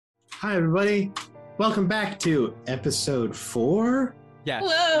Hi, everybody. Welcome back to episode 4. Yes,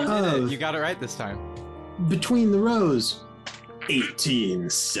 Hello. you did it. You got it right this time. Between the Rows,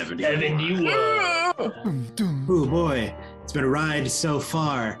 1871. Oh boy, it's been a ride so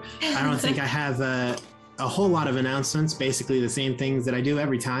far. I don't think I have a whole lot of announcements. Basically the same things that I do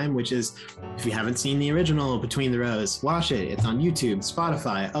every time, which is if you haven't seen the original Between the Rows, watch it. It's on YouTube,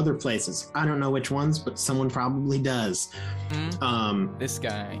 Spotify, other places. I don't know which ones, but someone probably does. This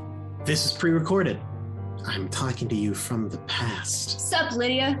guy. This is pre-recorded. I'm talking to you from the past. Sup,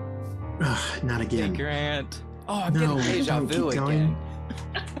 Lydia? Ugh, not Hey, again. Grant. Oh, I'm No, getting deja don't vu keep again.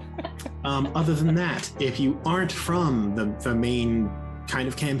 Other than that, if you aren't from the main kind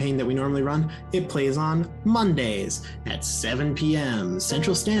of campaign that we normally run, it plays on Mondays at 7 p.m.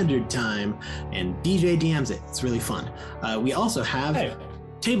 Central Standard Time, and DJ DMs it. It's really fun. We also have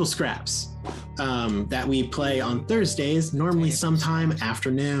Table Scraps that we play on Thursdays, normally sometime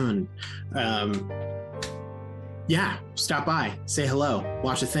afternoon. Yeah, stop by, say hello,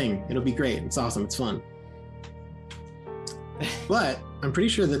 watch a thing. It'll be great. It's awesome. It's fun. But I'm pretty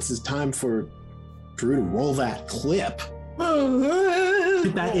sure this is time for Drew to roll that clip.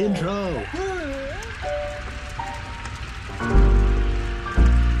 Hit that intro.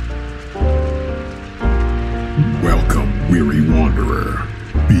 Welcome, weary wanderer.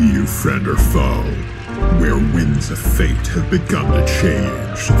 Be you friend or foe, where winds of fate have begun to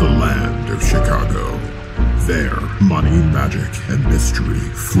change the land of Chicago. There, money, magic, and mystery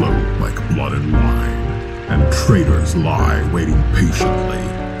flow like blood and wine, and traitors lie waiting patiently,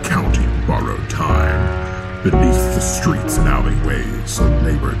 counting borrowed time. Beneath the streets and alleyways, a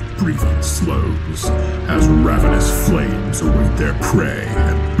labored breathing slows, as ravenous flames await their prey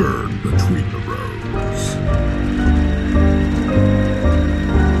and burn between the rows.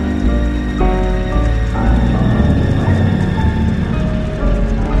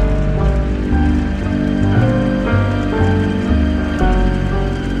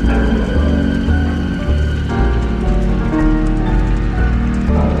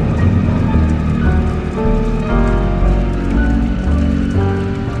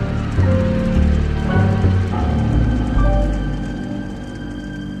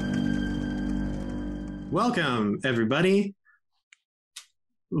 Welcome, everybody.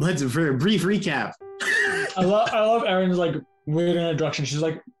 Let's for a brief recap. I love Erin's like weird introduction. She's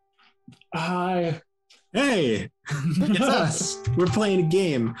like, "Hi." Hey, it's us. We're playing a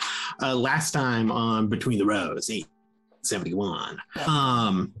game. Last time on Between the Rows, 871.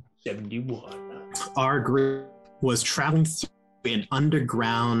 71. Our group was traveling through an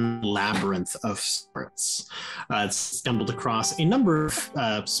underground labyrinth of sorts. Stumbled across a number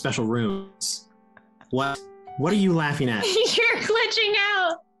of special rooms. What are you laughing at? You're glitching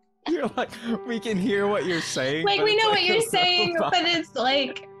out. You're like, we can hear what you're saying. Like, but we it's know like what you're a saying, robot. but it's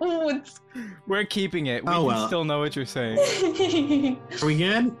like, oh, it's... We're keeping it. We Oh, can well. still know what you're saying. Are we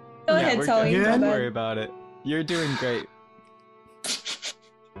good? Go ahead, we're Sully. good. Good. Don't worry about it. You're doing great.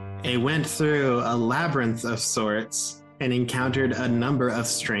 They went through a labyrinth of sorts and encountered a number of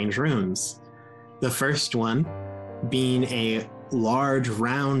strange rooms. The first one being a large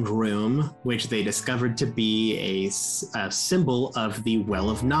round room, which they discovered to be a symbol of the Well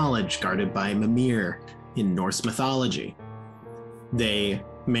of Knowledge guarded by Mimir in Norse mythology. They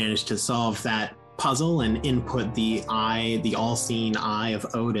managed to solve that puzzle and input the all-seeing eye of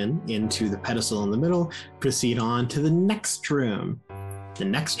Odin into the pedestal in the middle, proceed on to the next room. The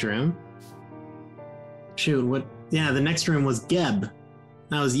next room the next room was Geb.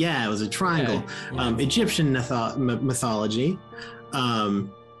 It was a triangle. Yeah. Egyptian mythology.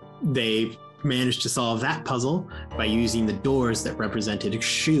 They managed to solve that puzzle by using the doors that represented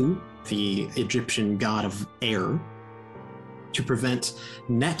Shu, the Egyptian god of air, to prevent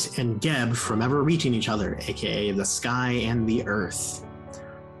Net and Geb from ever reaching each other, aka the sky and the earth.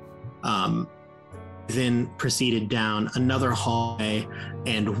 Then proceeded down another hallway,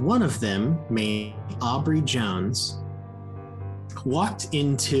 and one of them, named Aubrey Jones, walked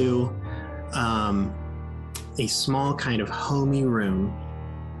into a small kind of homey room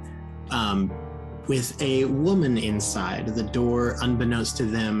with a woman inside. The door, unbeknownst to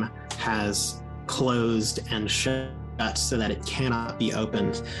them, has closed and shut so that it cannot be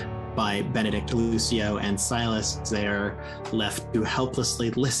opened by Benedict, Lucio, and Silas. They are left to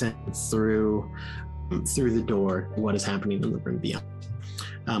helplessly listen through the door what is happening in the room beyond.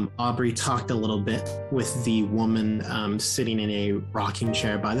 Aubrey talked a little bit with the woman sitting in a rocking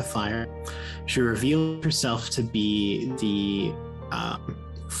chair by the fire. She revealed herself to be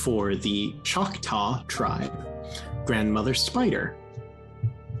for the Choctaw tribe, Grandmother Spider.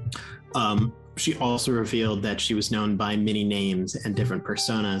 she also revealed that she was known by many names and different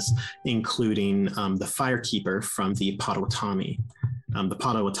personas, including the Firekeeper from the Potawatomi. The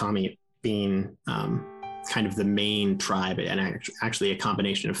Potawatomi being kind of the main tribe, and actually a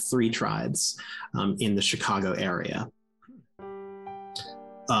combination of 3 tribes in the Chicago area.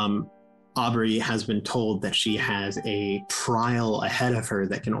 Aubrey has been told that she has a trial ahead of her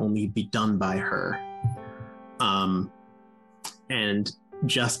that can only be done by her. And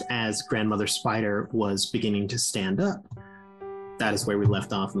just as Grandmother Spider was beginning to stand up, that is where we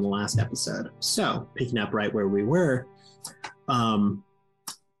left off in the last episode. So, picking up right where we were,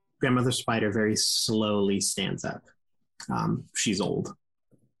 Grandmother Spider very slowly stands up. She's old.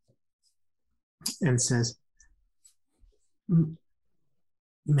 And says,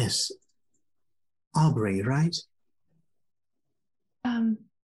 Miss Aubrey, right?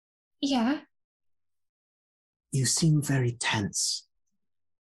 Yeah. You seem very tense.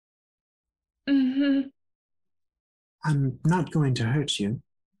 Mm-hmm. I'm not going to hurt you.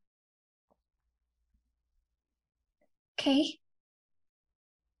 Okay.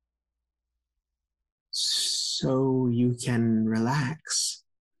 So you can relax.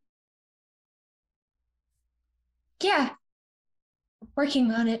 Yeah.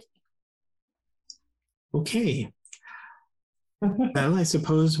 Working on it. Okay. Well, I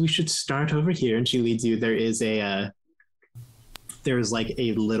suppose we should start over here. And she leads you. There is like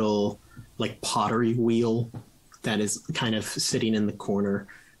a little like pottery wheel that is kind of sitting in the corner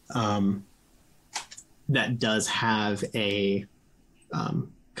that does have a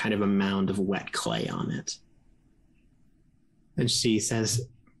kind of a mound of wet clay on it. And she says,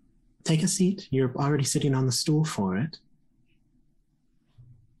 take a seat. You're already sitting on the stool for it.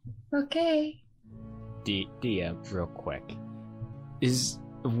 Okay. DM, real quick.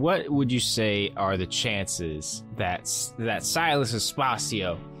 What would you say are the chances that Silas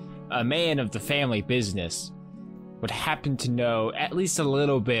Espacio, a man of the family business, would happen to know at least a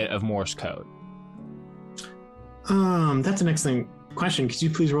little bit of Morse code? That's an excellent question. Could you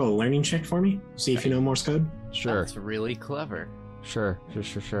please roll a learning check for me? See if you know Morse code. Sure. That's really clever. Sure.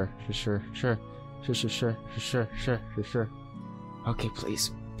 Okay,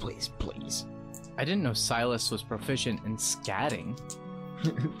 please. I didn't know Silas was proficient in scatting.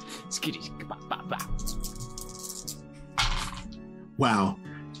 Wow.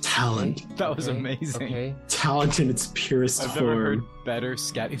 Talent. That was amazing. Okay. Talent in its purest I've form. never heard better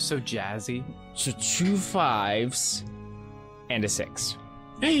scat. It's so jazzy. So 2 5s and a 6.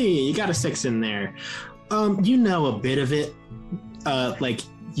 Hey, you got a 6 in there. You know a bit of it. Like,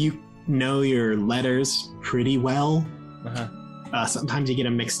 you know your letters pretty well. Sometimes you get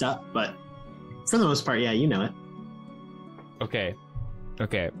them mixed up, but for the most part, yeah, you know it. Okay.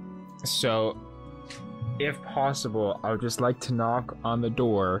 So, if possible, I would just like to knock on the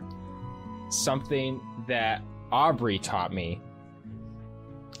door. Something that Aubrey taught me.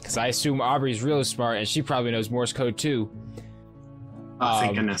 Because I assume Aubrey's really smart, and she probably knows Morse code too. Oh,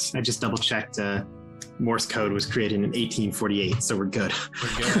 thank goodness. I just double-checked. Morse code was created in 1848, so we're good.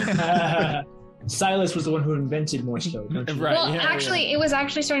 Silas was the one who invented Morse code. Don't you? Right. Well, yeah, actually, it was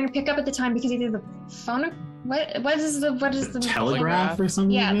actually starting to pick up at the time because either the phone, what is the Telegraph or something?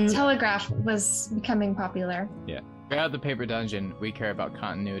 Yeah, like that? telegraph was becoming popular. We're out of the paper dungeon. We care about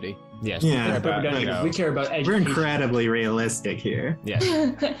continuity. Yes. Yeah, we care about, you know, We care about We're education. incredibly realistic here. yes.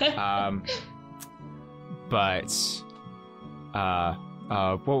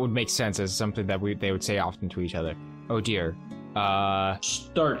 What would make sense as something that they would say often to each other? Oh dear.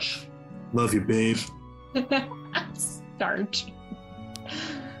 Starch. Love you, babe. Starch.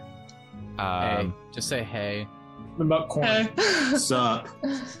 Hey, just say hey. What about corn? Sup,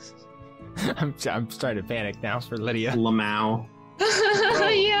 I'm starting to panic now for Lydia. Lamau.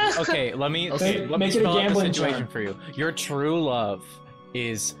 Yeah. Okay, let me Make spell it a out the gambling situation term. for you. Your true love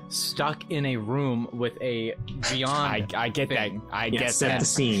is stuck in a room with a beyond. I get that. thing. I Yeah, get set that. the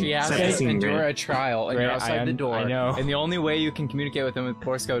scene. She has Set the to scene, endure Grant. a trial, and Grant, you're outside the door. I know. And the only way you can communicate with him with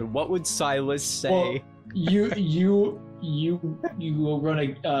Morse code, what would Silas say? Well, you will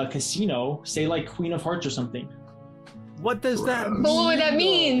run a casino. Say like Queen of Hearts or something. What does that Gross. mean? But what would that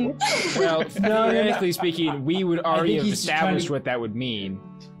mean? Well, No. theoretically speaking, we would already have he's trying established to- what that would mean.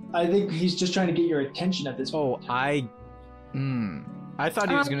 I think he's just trying to get your attention at this Oh, point. I thought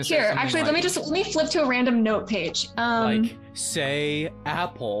he was going to say Here, something actually, like, let me flip to a random note page. like say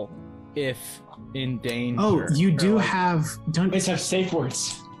apple if in danger. Oh, you or do like- have. Don't. Let's have safe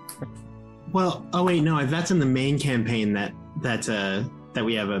words. Well, oh wait, no, that's in the main campaign that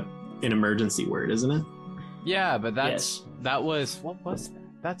we have an emergency word, isn't it? Yeah, but that was what was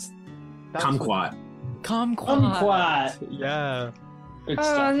that? That was Kumquat. Kumquat. Kumquat. Yeah. It's Oh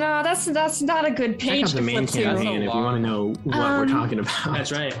stuff. no, that's not a good Check page out to the main flip campaign to. if you want to know what we're talking about.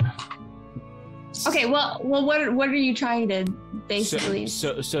 That's right. Okay, well, what are you trying to basically?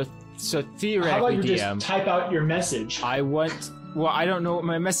 So How about theoretically, you DM, just type out your message? I want. Well, I don't know what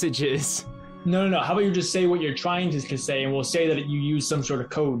my message is. No. How about you just say what you're trying to say, and we'll say that you use some sort of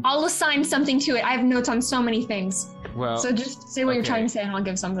code. I'll assign something to it. I have notes on so many things. Well, So just say what you're okay. trying to say, and I'll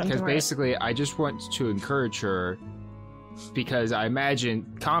give something because to it. basically, I just want to encourage her because I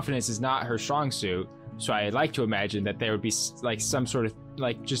imagine confidence is not her strong suit. So I like to imagine that there would be like some sort of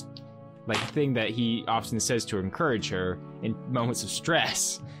like just like thing that he often says to encourage her in moments of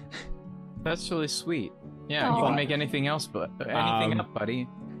stress. That's really sweet. Yeah, you Aw. can make anything else, but anything up, buddy.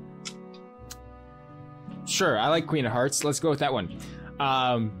 Sure, I like Queen of Hearts. Let's go with that one.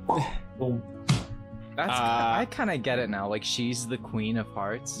 Boom. That's I kind of get it now. Like she's the Queen of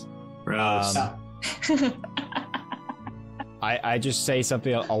Hearts. Gross. I just say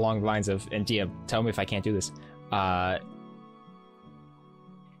something along the lines of, and DM, tell me if I can't do this.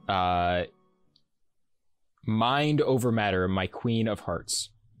 Mind over matter, my Queen of Hearts.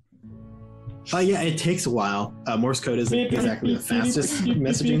 Yeah, it takes a while. Morse code isn't exactly the fastest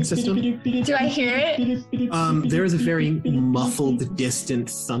messaging system. Do I hear it? There is a very muffled, distant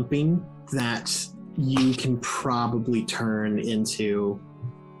thumping that you can probably turn into,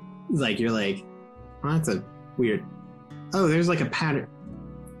 like, you're like, oh, that's a weird. Oh, there's like a pattern.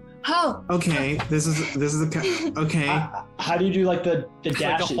 Oh, Okay, this is a okay. How do you do like the like a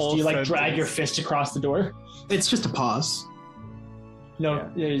dashes? whole Do you like sentence. drag your fist across the door? It's just a pause. No,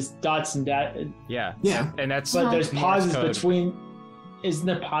 there's dots and Yeah, Yeah. and that's but there's Morse pauses code. between. Isn't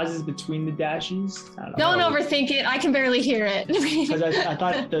there pauses between the dashes? I don't know. overthink it. I can barely hear it. Because I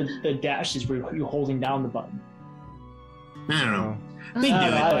thought the dashes were you holding down the button. I don't know. Oh, They do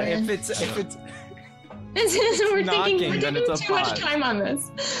it. Lord. If it's we're knocking, taking then it's a too much pause. time on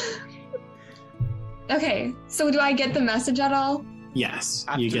this. Okay, so do I get the message at all? Yes,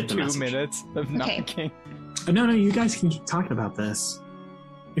 after you get the 2 message. minutes of Okay. knocking. No, you guys can keep talking about this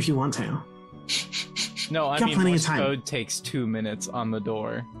if you want to. No, I Got mean plenty of Morse time. code takes 2 minutes on the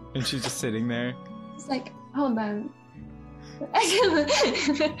door, and she's just sitting there. It's like, hold on.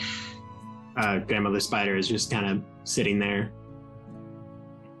 Grandmother Spider is just kind of sitting there,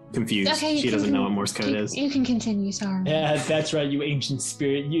 confused. Okay, you She can doesn't know con- what Morse code is. You can continue, sorry. Yeah, that's right, you ancient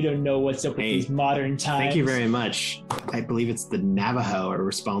spirit. You don't know what's up with Hey, these modern times. Thank you very much. I believe it's the Navajo are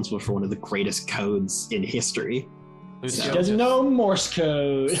responsible for one of the greatest codes in history. She Lucio doesn't know Morse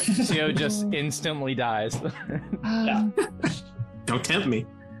code. Lucio just instantly dies. Don't tempt me.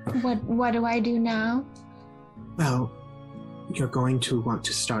 What do I do now? Well, you're going to want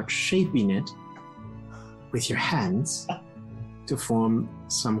to start shaping it with your hands to form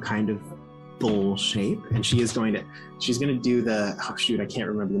some kind of bowl shape. And she's going to do the, oh shoot, I can't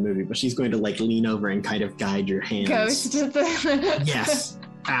remember the movie, but she's going to like lean over and kind of guide your hands. Ghost. Yes,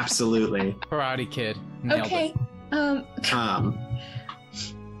 absolutely. Karate Kid. Nailed Okay. it.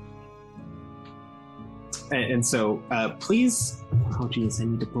 And so please, oh geez, I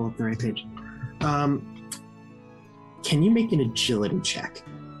need to pull up the right page. Can you make an agility check?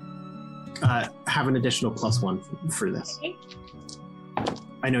 Have an additional +1 for this. Okay.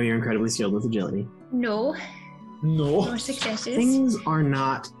 I know you're incredibly skilled with agility. No. No. More successes. Things are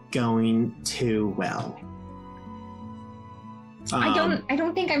not going too well. I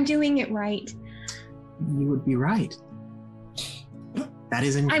don't think I'm doing it right. You would be right. That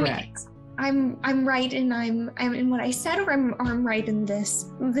is incorrect. I'm right and I'm in what I said, or I'm right in this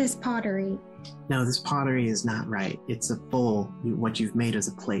pottery. No, this pottery is not right. It's a bowl. What you've made is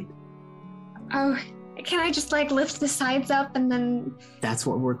a plate. Oh, can I just like lift the sides up and then? That's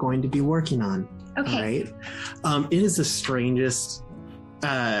what we're going to be working on. Okay. All right. It is the strangest,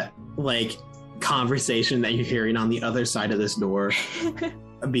 like, conversation that you're hearing on the other side of this door.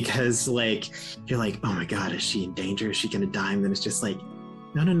 Because like you're like, oh my god, is she in danger? Is she gonna die? And then it's just like,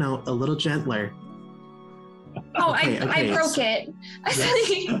 no, a little gentler. Oh, Okay, I broke it.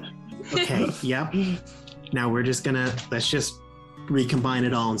 Okay, yep. Now we're just let's just recombine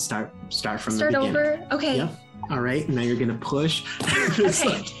it all and start from Start the beginning. over. Okay. Yep. All right. Now you're gonna push. It's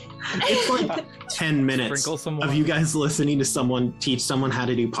Okay. it's like 10 minutes Sprinkle some of water. you guys listening to someone teach someone how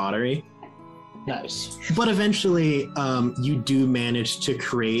to do pottery. Nice. But eventually, you do manage to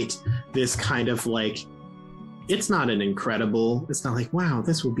create this kind of like, it's not it's not like, wow,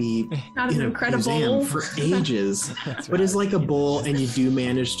 this will be Not in an a incredible. museum for ages. That's But it's like a bowl, and you do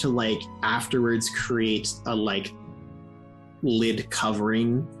manage to like afterwards create a like lid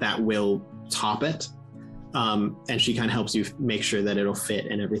covering that will top it. And she kind of helps you make sure that it'll fit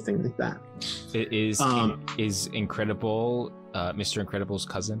and everything like that. It is Incredible, Mr. Incredible's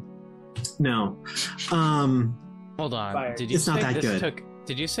cousin? No. Hold on. Fire. Did you It's not say that this good. took?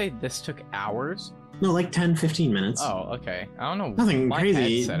 Did you say this took hours? No, like 10, 15 minutes. Oh, okay. I don't know. Nothing My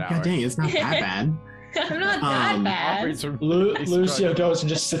crazy. head said God hours. dang, it's not that bad. I'm not that Um, bad. Aubrey's really Lucio struggling. goes and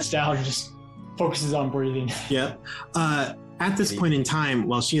just sits down and just focuses on breathing. Yep. At this point in time,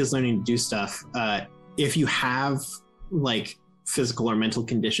 while she is learning to do stuff, if you have like physical or mental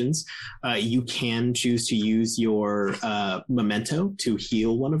conditions, you can choose to use your memento to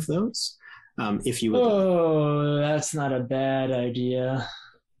heal one of those. If you would, Oh, that's not a bad idea.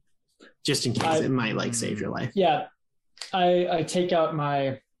 just in case, it might like save your life. Yeah, I take out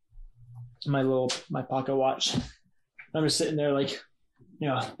my pocket watch. I'm just sitting there like,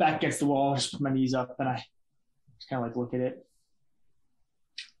 back against the wall, just put my knees up, and I just kind of like look at it.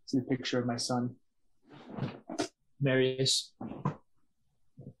 See the picture of my son, Marius.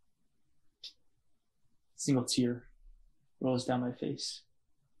 Single tear rolls down my face.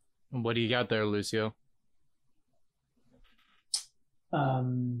 What do you got there, Lucio?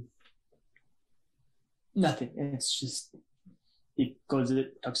 Nothing. It's just he closes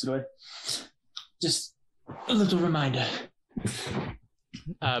it, tucks it away. Just a little reminder.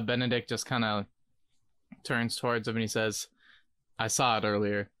 Benedict just kind of turns towards him and he says, "I saw it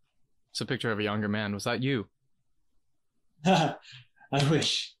earlier. It's a picture of a younger man. Was that you?" I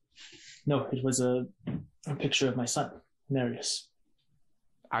wish. No, it was a picture of my son, Marius.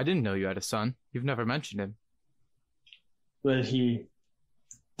 I didn't know you had a son. You've never mentioned him. Well, he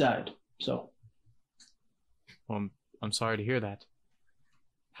died, so. Well, I'm sorry to hear that.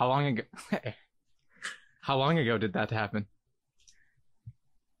 How long ago? How long ago did that happen?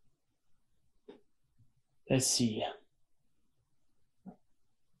 Let's see.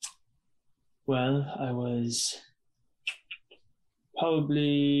 Well, I was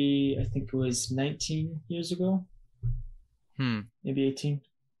probably, I think it was 19 years ago, maybe 18.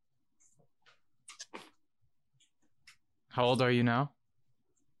 How old are you now?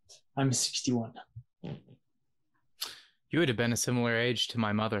 I'm 61. You would have been a similar age to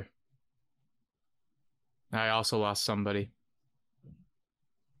my mother. I also lost somebody.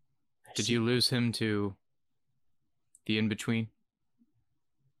 Did you lose him to the in-between?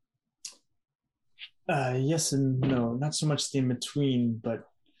 Yes and no. Not so much the in-between, but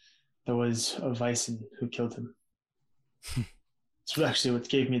there was a Vyson who killed him. It's actually what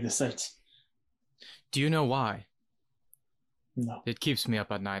gave me the sight. Do you know why? No. It keeps me up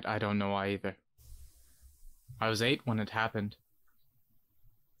at night. I don't know why either. I was 8 when it happened.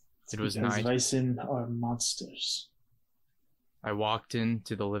 It was Because night. Vyson are monsters. I walked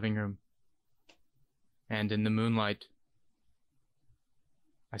into the living room, and in the moonlight,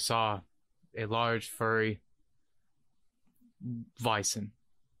 I saw a large, furry Vyson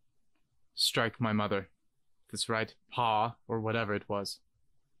strike my mother with his right paw, or whatever it was.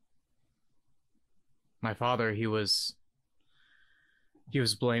 My father, he was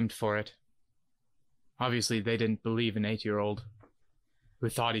blamed for it. Obviously, they didn't believe an 8-year-old who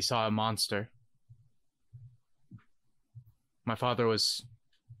thought he saw a monster. My father was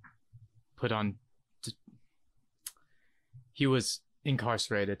put on... He was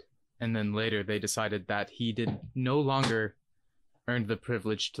incarcerated, and then later they decided that he did no longer earn the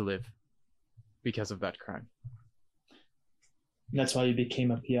privilege to live because of that crime. That's why you became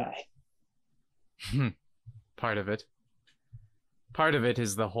a PI. Part of it. Part of it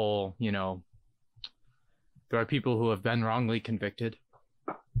is the whole, there are people who have been wrongly convicted.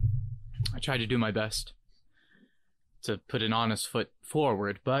 I try to do my best to put an honest foot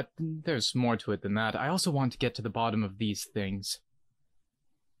forward, but there's more to it than that. I also want to get to the bottom of these things.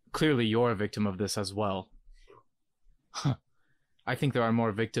 Clearly, you're a victim of this as well. I think there are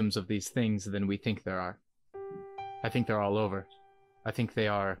more victims of these things than we think there are. I think they're all over. I think they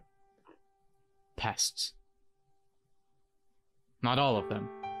are pests. Not all of them,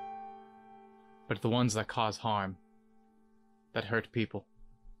 but the ones that cause harm, that hurt people.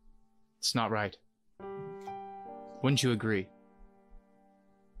 It's not right. Wouldn't you agree?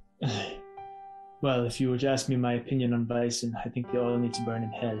 Well, if you were to ask me my opinion on Vyson, I think they all need to burn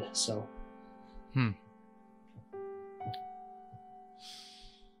in hell, so.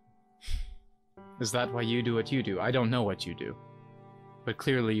 Is that why you do what you do? I don't know what you do. But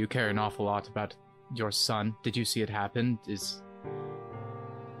clearly you care an awful lot about your son. Did you see it happen?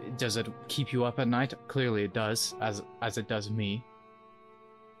 Does it keep you up at night? Clearly it does, as it does me.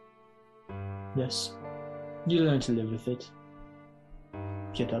 Yes. You learn to live with it.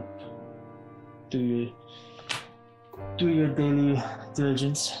 Get up. Do your daily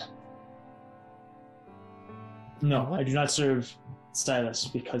diligence. No, I do not serve Silas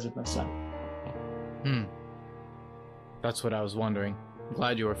because of my son. That's what I was wondering. I'm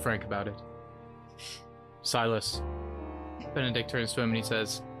glad you were frank about it. Silas. Benedict turns to him and he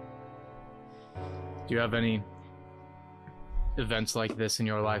says, do you have any events like this in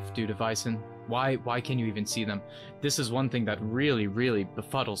your life due to Vysen? Why can you even see them? This is one thing that really, really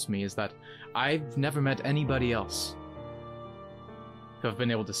befuddles me, is that I've never met anybody else who have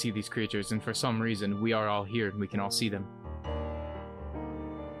been able to see these creatures, and for some reason we are all here and we can all see them.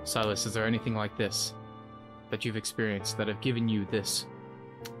 Silas, is there anything like this that you've experienced that have given you this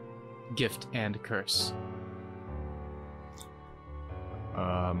gift and curse?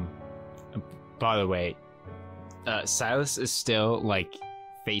 By the way, Silas is still like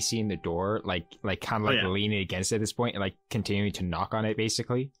facing the door, like kind of leaning against it at this point, and like continuing to knock on it.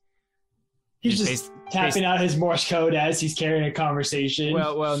 Basically, he's just tapping out his Morse code as he's carrying a conversation.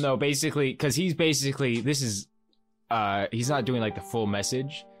 Well, no, basically, because he's not doing like the full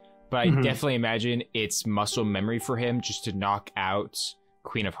message, but I definitely imagine it's muscle memory for him just to knock out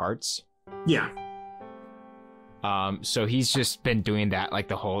Queen of Hearts. Yeah. So he's just been doing that like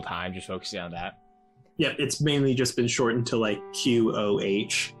the whole time, just focusing on that. Yep, it's mainly just been shortened to like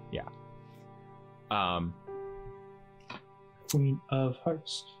QOH. Yeah. Queen of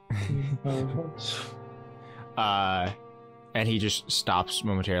Hearts. Queen of Hearts. And he just stops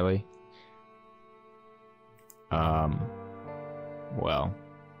momentarily. Well,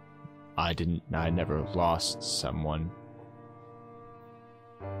 I never lost someone.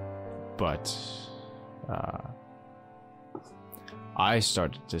 But, I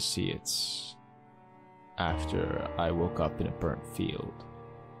started to see it after I woke up in a burnt field.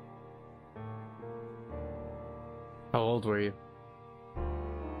 How old were you?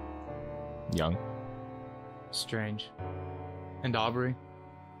 Young. Strange. And Aubrey?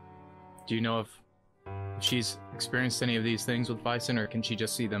 Do you know if she's experienced any of these things with Vysen, or can she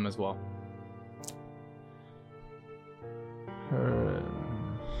just see them as well?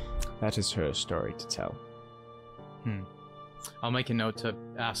 That is her story to tell. I'll make a note to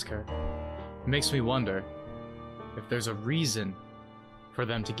ask her. It makes me wonder if there's a reason for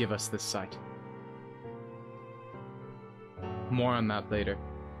them to give us this sight. More on that later.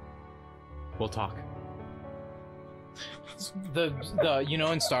 We'll talk. The you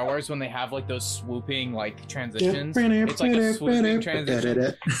know, in Star Wars when they have like those swooping like transitions, it's like a swooping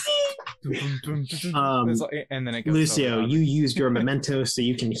transition. And then it goes. Lucio, you used your memento so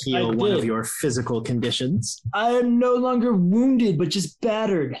you can heal one of your physical conditions. I am no longer wounded, but just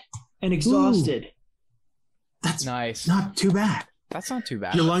battered and exhausted. That's nice. Not too bad. That's not too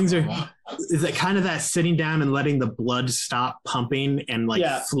bad. Your lungs are. Is it kind of that sitting down and letting the blood stop pumping and like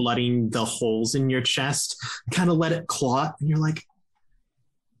flooding the holes in your chest? Kind of let it clot, and you're like,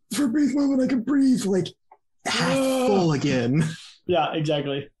 for a brief moment, I can breathe like half full again. Yeah,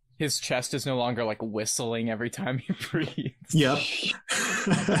 exactly. His chest is no longer like whistling every time he breathes. Yep.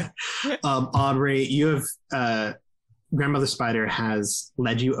 Aubrey, you have Grandmother Spider has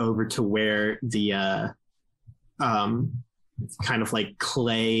led you over to where the kind of like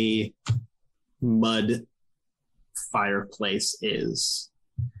clay mud fireplace is.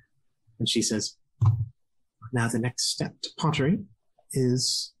 And she says, now the next step to pottery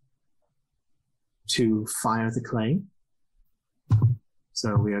is to fire the clay.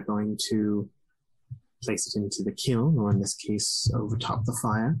 So we are going to place it into the kiln, or in this case, over top the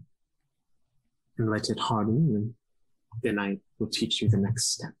fire, and let it harden, and then I will teach you the next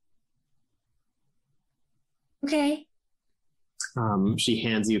step. Okay. She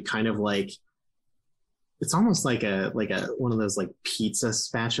hands you kind of like, it's almost like a one of those like pizza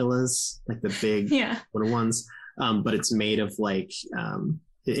spatulas, like the big little ones, but it's made of like a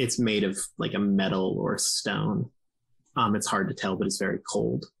metal or stone. It's hard to tell, but it's very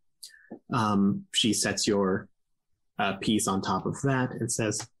cold. She sets your piece on top of that and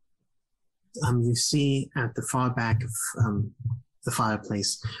says, you see at the far back of the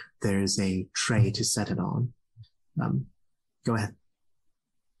fireplace, there's a tray to set it on. Go ahead.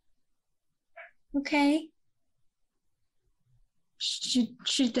 Okay.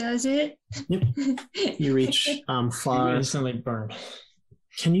 She does it. Yep. You reach far. You instantly burn.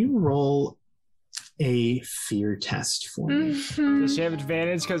 Can you roll a fear test for me? Does she have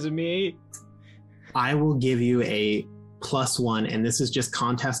advantage because of me? I will give you a +1, and this is just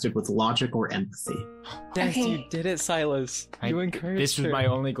contested with logic or empathy. Yes, you did it, Silas. You encouraged This was her. my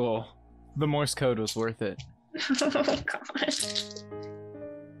only goal. The Morse code was worth it. Oh gosh.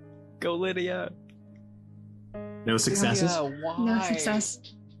 Go, Lydia. No successes? Lydia, why? No success.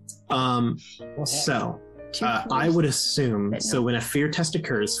 So I would assume, so when a fear test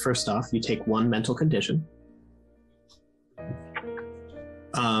occurs, first off, you take one mental condition.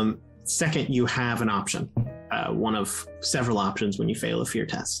 Second, you have an option, one of several options when you fail a fear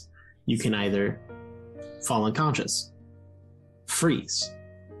test. You can either fall unconscious, freeze,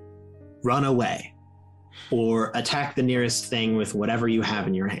 run away, or attack the nearest thing with whatever you have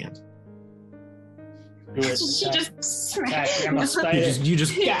in your hand. She just smacked. Grandma Spider. You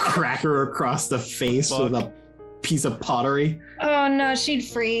just crack her across the face with a piece of pottery. Oh no, she'd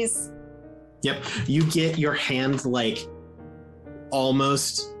freeze. Yep, you get your hand like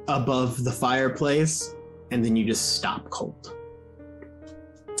almost above the fireplace, and then you just stop cold.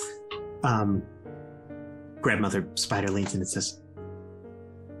 Grandmother Spider leans in and says,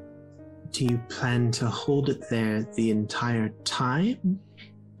 "Do you plan to hold it there the entire time?"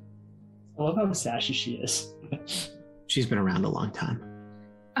 I love how sassy she is. She's been around a long time.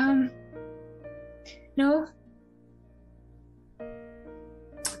 No.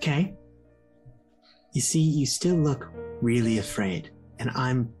 Okay. You see, you still look really afraid, and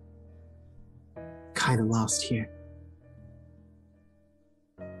I'm kind of lost here.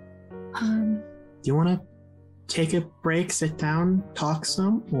 Do you want to take a break, sit down, talk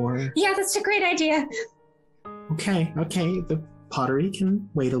some, or? Yeah, that's a great idea. Okay. The pottery can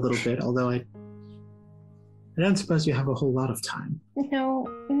wait a little bit, although I don't suppose you have a whole lot of time. No,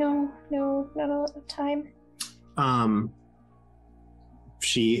 not a lot of time.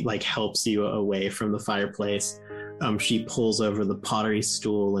 She helps you away from the fireplace. She pulls over the pottery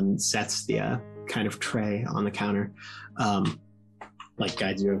stool and sets the kind of tray on the counter.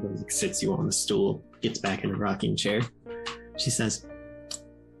 Guides you over, sits you on the stool, gets back in a rocking chair. She says,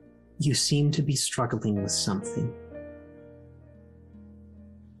 "You seem to be struggling with something."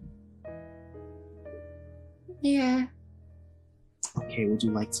 Yeah. Okay, would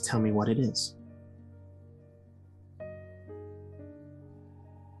you like to tell me what it is?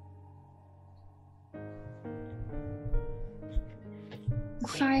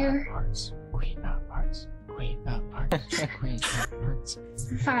 Fire. Queen of hearts. Queen of hearts. Queen of hearts.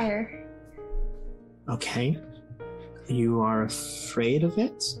 Fire. Okay. You are afraid of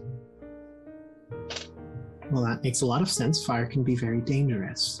it? Well, that makes a lot of sense. Fire can be very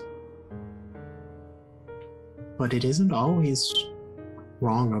dangerous. But it isn't always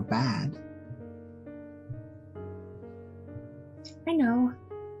wrong or bad. I know.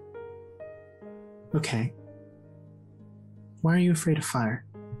 Okay. Why are you afraid of fire?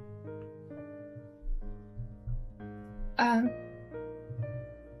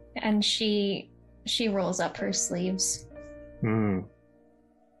 And she rolls up her sleeves Hmm.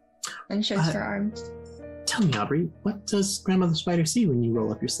 and shows her arms. Tell me, Aubrey, what does Grandmother Spider see when you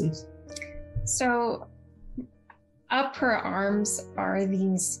roll up your sleeves? So, up her arms are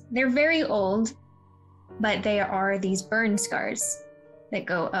these, they're very old, but they are these burn scars that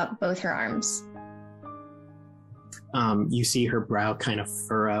go up both her arms. You see her brow kind of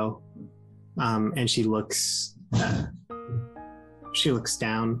furrow, and she looks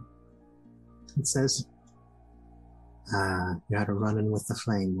down and says, "You had a run-in with the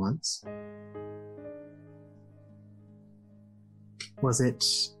flame once. Was it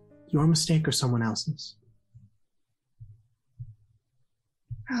your mistake or someone else's?"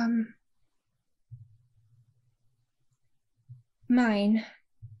 Mine.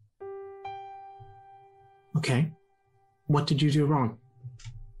 Okay. What did you do wrong?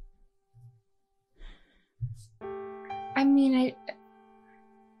 I mean,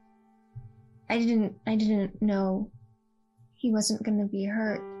 I didn't know he wasn't gonna be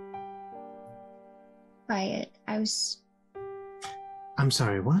hurt by it. I'm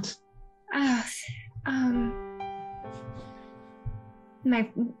sorry, what? My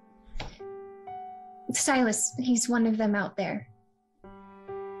Silas, he's one of them out there.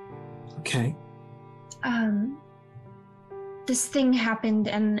 Okay. This thing happened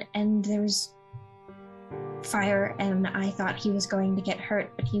and there was fire and I thought he was going to get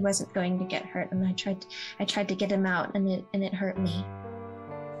hurt, but he wasn't going to get hurt, and I tried to get him out and it hurt me.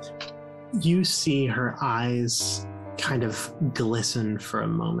 You see her eyes kind of glisten for a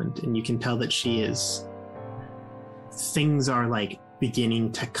moment, and you can tell that things are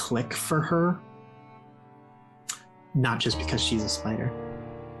beginning to click for her. Not just because she's a spider,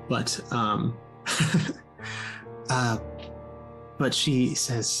 but but she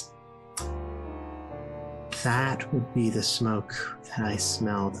says, "That would be the smoke that I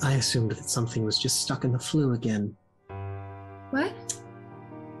smelled. I assumed that something was just stuck in the flue again." What?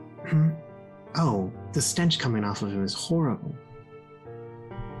 Oh, the stench coming off of him is horrible.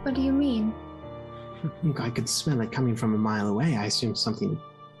 What do you mean? I could smell it coming from a mile away. I assumed something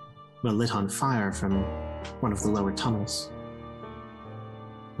lit on fire from one of the lower tunnels.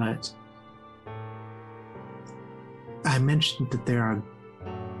 But I mentioned that there are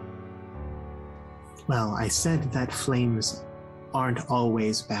Well, I said that flames aren't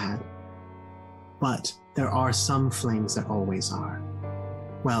always bad, but there are some flames that always are.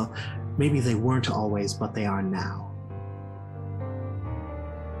 Well, maybe they weren't always, but they are now.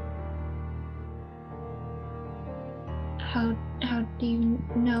 How do you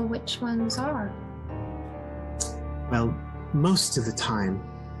know which ones are? Well, most of the time,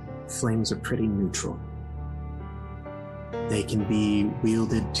 flames are pretty neutral. They can be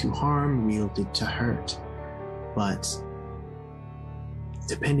wielded to harm, wielded to hurt, but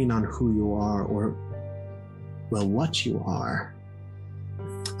depending on who you are or, well, what you are,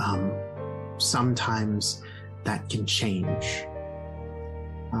 sometimes that can change.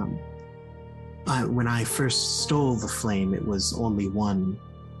 When I first stole the flame, it was only one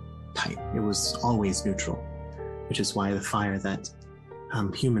type. It was always neutral, which is why the fire that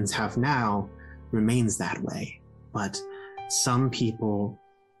humans have now remains that way. But some people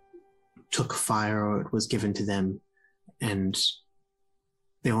took fire, or it was given to them, and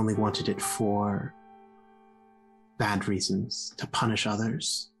they only wanted it for bad reasons, to punish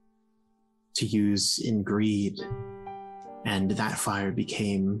others, to use in greed, and that fire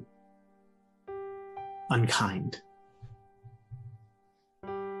became unkind.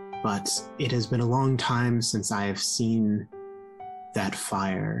 But it has been a long time since I have seen that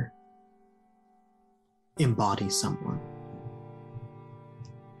fire embody someone.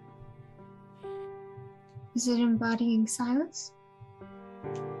 Is it embodying Silas?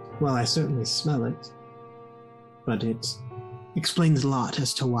 Well, I certainly smell it, but it explains a lot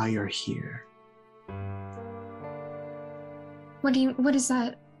as to why you're here. What is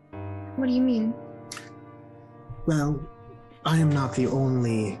that? What do you mean? Well, I am not the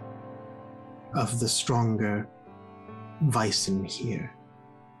only of the stronger Vysen here.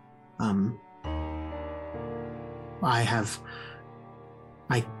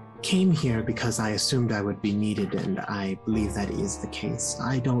 I came here because I assumed I would be needed, and I believe that is the case.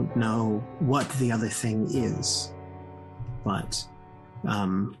 I don't know what the other thing is, but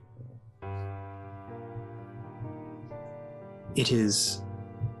it is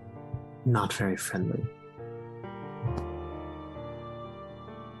not very friendly.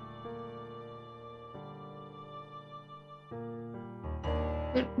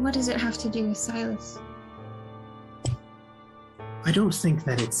 But what does it have to do with Silas? I don't think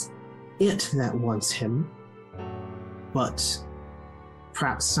that it's it that wants him, but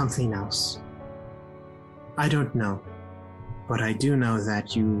perhaps something else. I don't know, but I do know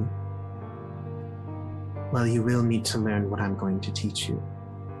that you will need to learn what I'm going to teach you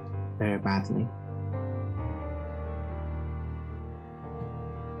very badly.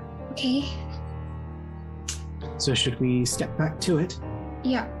 Okay. So should we step back to it?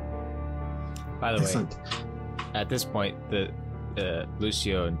 Yeah. By the way, Excellent. at this point,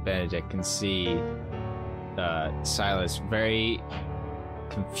 Lucio and Benedict can see Silas very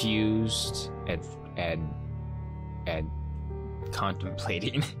confused and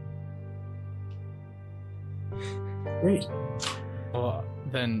contemplating. Great. Well,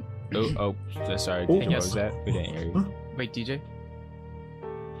 then, Sorry. Oh, What was that? We didn't hear you. Huh? wait, DJ?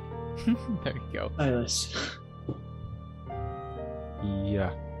 There you go. Silas,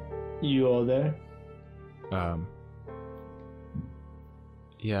 Yeah. you all there?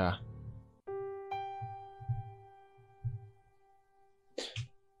 Yeah.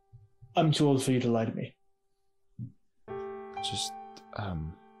 I'm too old for you to lie to me. Just,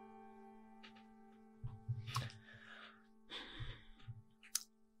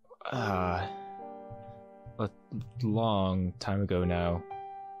 a long time ago now,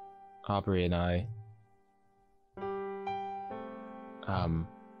 Aubrey and I,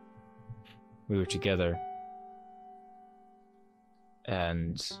 we were together,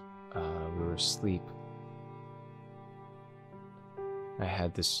 and we were asleep. I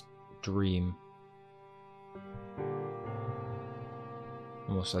had this dream,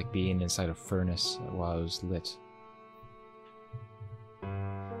 almost like being inside a furnace while it was lit.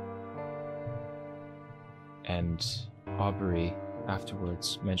 And Aubrey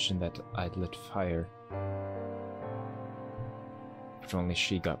afterwards mentioned that I'd lit fire, but only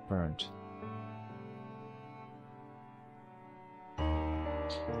she got burnt.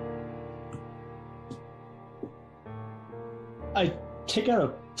 I take out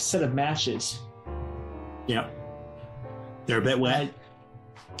a set of matches. Yep. They're a bit wet.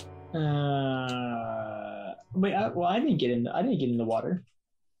 Wait. I didn't get in. I didn't get in the water.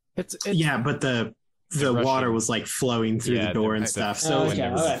 It's Yeah, but the rushing. water was like flowing through Yeah, the door the- and the- stuff. Oh, So okay,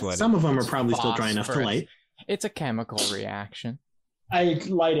 all right. flooded. some of them are probably still dry enough to Phosphorus. light. It's a chemical reaction. I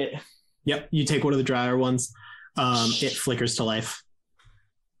light it. Yep, you take one of the drier ones. It flickers to life.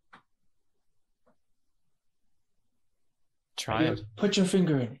 Try it. Put your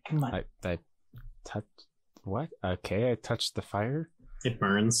finger in. Come on. I touch what? Okay, I touched the fire. It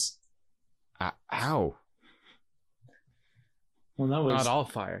burns. Ow. Well, that was Not all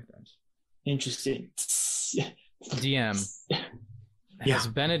fire. interesting. DM. Yeah. Has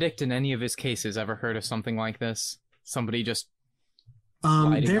Benedict in any of his cases ever heard of something like this? Somebody just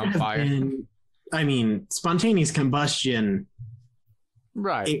lighting There on have fire? been, I mean, spontaneous combustion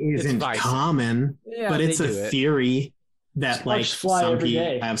Right. isn't It's vice. common, Yeah, but they it's a do it. theory that Sparks like fly some every people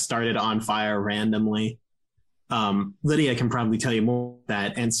day. have started on fire randomly. Lydia can probably tell you more about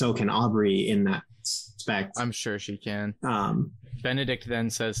that, and so can Aubrey in that respect. I'm sure she can. Benedict then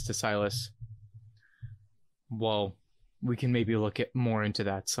says to Silas, well, we can maybe look at more into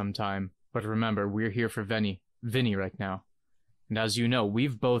that sometime. But remember, we're here for Vinny right now. And as you know,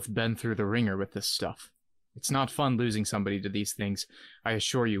 we've both been through the ringer with this stuff. It's not fun losing somebody to these things. I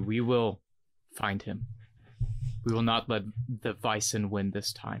assure you, we will find him. We will not let the Vysen win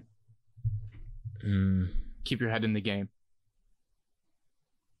this time. Keep your head in the game.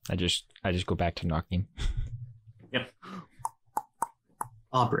 I just go back to knocking. Yep.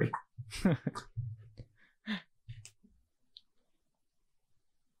 Aubrey.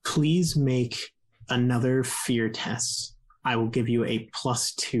 Please make another fear test. I will give you a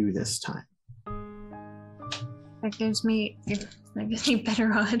 +2 this time. That gives me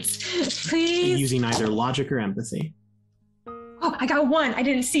better odds. Please. Using either logic or empathy. Oh, I got 1. I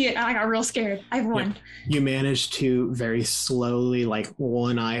didn't see it. I got real scared. I have 1. Yep. You manage to very slowly, like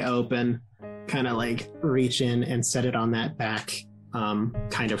one eye open, kind of like reach in and set it on that back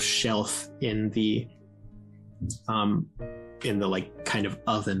kind of shelf in the like kind of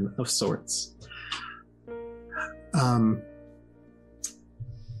oven of sorts.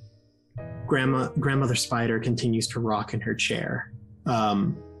 Grandmother Spider continues to rock in her chair.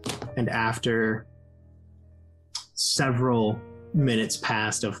 And after several minutes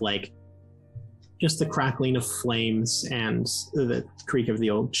passed of like just the crackling of flames and the creak of the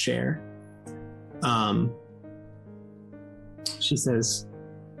old chair, she says,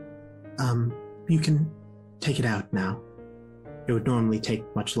 you can take it out now. It would normally take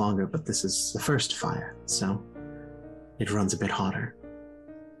much longer, but this is the first fire, so it runs a bit hotter.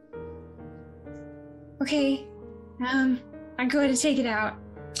 Okay. I'm going to take it out.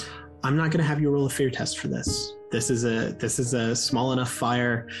 I'm not going to have you roll a fear test for this. This is a small enough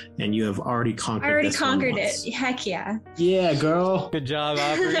fire, and you have already conquered. I already this one conquered once. it. Heck yeah. Yeah, girl. Good job,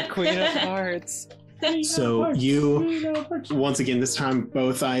 Aubrey, Queen of Hearts. So you, once again, this time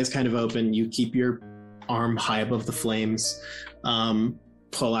both eyes kind of open. You keep your arm high above the flames,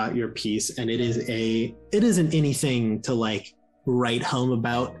 pull out your piece, and it isn't anything to like write home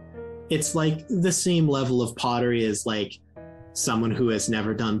about. It's like the same level of pottery as like someone who has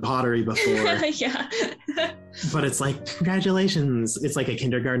never done pottery before. Yeah. But it's like, congratulations. It's like a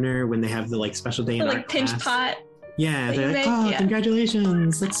kindergartner when they have the like special day in Like art pinch class. pot. Yeah, that they're you like, make, oh, yeah.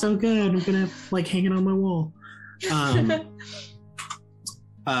 congratulations. That's so good. I'm gonna like hang it on my wall. The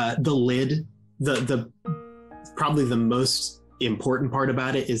lid, the probably the most important part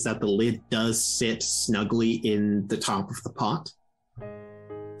about it is that the lid does sit snugly in the top of the pot.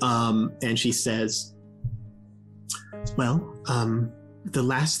 And she says, well, the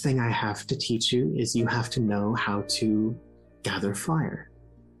last thing I have to teach you is you have to know how to gather fire,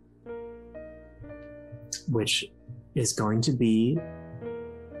 which is going to be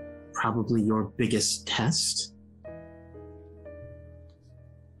probably your biggest test.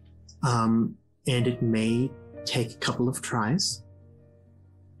 And it may take a couple of tries.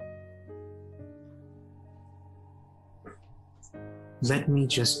 Let me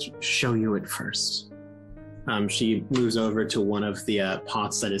just show you it first. She moves over to one of the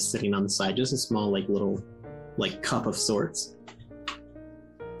pots that is sitting on the side, just a small, like, little, like, cup of sorts.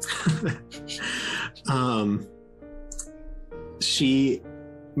 She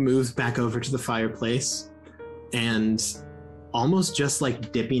moves back over to the fireplace and almost just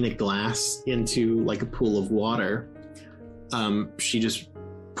like dipping a glass into like a pool of water, she just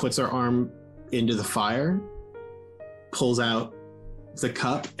puts her arm into the fire, pulls out the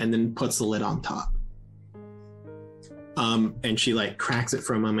cup, and then puts the lid on top. And she like cracks it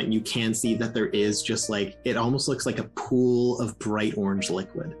for a moment, and you can see that there is just like, it almost looks like a pool of bright orange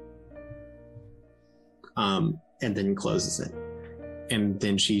liquid. And then closes it. And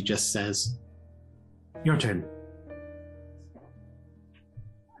then she just says, your turn.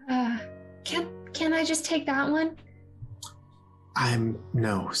 Can I just take that one?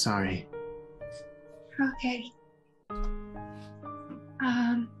 No, sorry. Okay.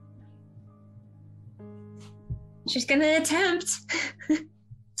 She's gonna attempt.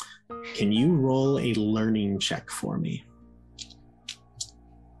 Can you roll a learning check for me?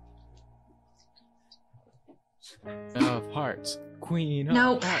 hearts. Queen of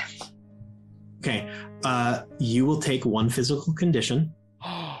Nope. hearts. Okay. You will take one physical condition.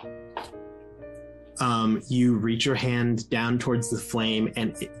 You reach your hand down towards the flame,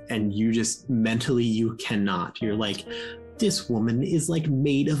 and you just mentally you cannot. You're like, this woman is like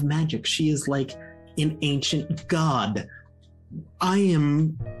made of magic. She is like an ancient god. I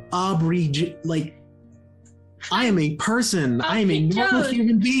am Aubrey. I am a person. I am a normal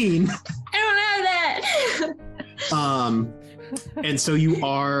human being. I don't know that. And so you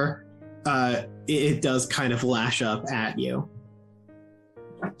are. It does kind of lash up at you.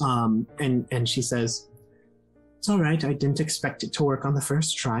 And she says, "It's all right. I didn't expect it to work on the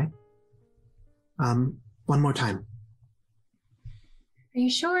first try. One more time." Are you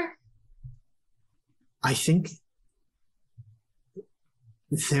sure? I think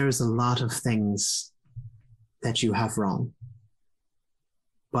there's a lot of things that you have wrong.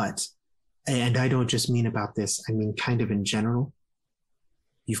 But, and I don't just mean about this, I mean kind of in general.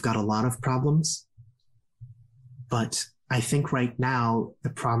 You've got a lot of problems. But I think right now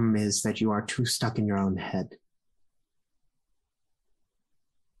the problem is that you are too stuck in your own head.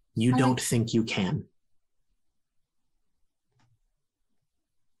 You don't think you can.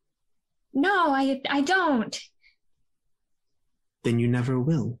 No, I don't. Then you never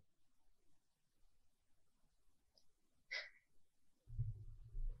will.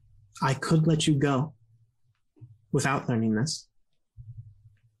 I could let you go without learning this.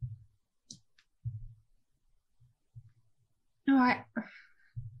 No,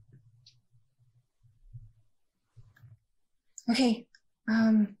 Okay.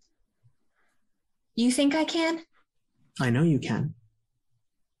 You think I can? I know you can.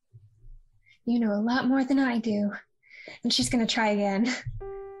 You know a lot more than I do. And she's gonna try again.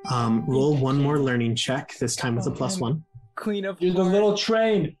 Roll one more learning check, this time with a +1. Queen of You're the hearts. little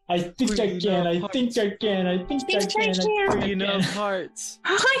train. I think I Queen can. of I think I can. I think I can. Queen of hearts.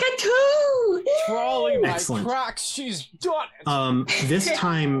 Oh, I got 2! Trolling my Excellent. tracks. She's done it. This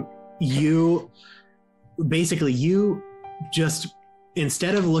time you just,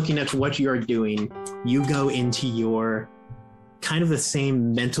 instead of looking at what you're doing, you go into your kind of the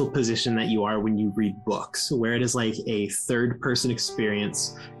same mental position that you are when you read books, where it is like a third person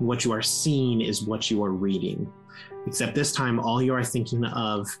experience. What you are seeing is what you are reading. Except this time, all you are thinking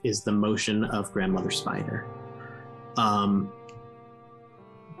of is the motion of Grandmother Spider.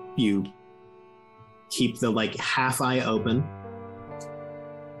 You keep the half eye open,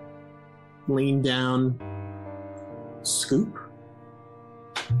 lean down, scoop,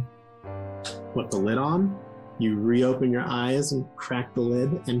 put the lid on. You reopen your eyes and crack the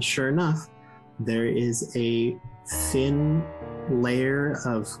lid, and sure enough, there is a thin layer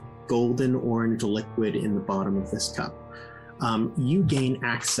of golden orange liquid in the bottom of this cup. You gain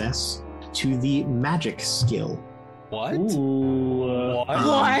access to the magic skill. What? Ooh.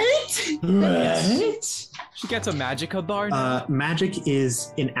 What? She gets a Magica bar now? Magic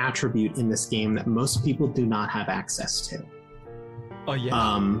is an attribute in this game that most people do not have access to. Oh,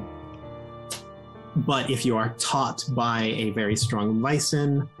 yeah. But if you are taught by a very strong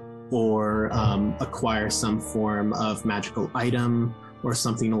Bison, or acquire some form of magical item or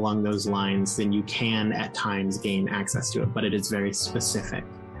something along those lines, then you can at times gain access to it, but it is very specific.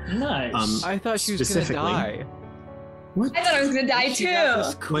 Nice. I thought she was gonna die. What? I thought I was gonna die She got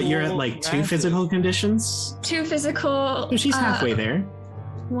this too. What, you're at cool 2 magic. physical conditions? 2 physical. So she's halfway there.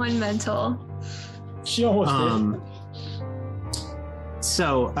 1 mental. She almost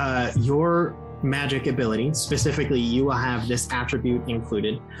So your magic ability, specifically, you will have this attribute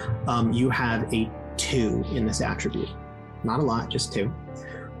included. You have a 2 in this attribute. Not a lot, just 2.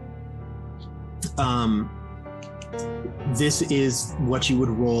 This is what you would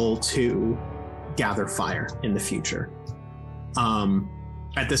roll to gather fire in the future.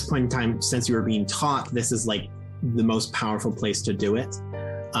 At this point in time, since you were being taught, this is the most powerful place to do it.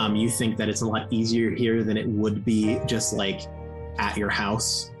 You think that it's a lot easier here than it would be just at your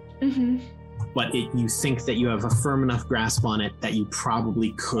house. Mm-hmm. But you think that you have a firm enough grasp on it that you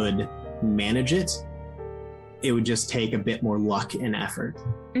probably could manage it. It would just take a bit more luck and effort.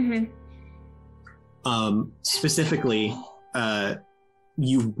 Mm-hmm. Specifically,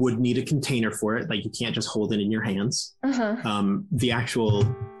 you would need a container for it. You can't just hold it in your hands. Uh-huh. The actual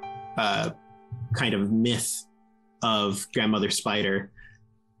kind of myth of Grandmother Spider,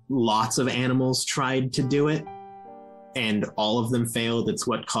 lots of animals tried to do it, and all of them failed. It's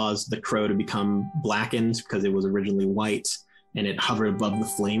what caused the crow to become blackened, because it was originally white, and it hovered above the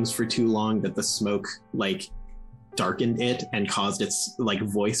flames for too long that the smoke darkened it and caused its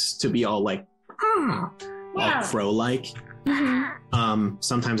voice to be all all crow-like. Mm-hmm.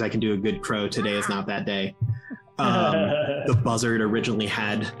 Sometimes I can do a good crow. Today is not that day. The buzzard originally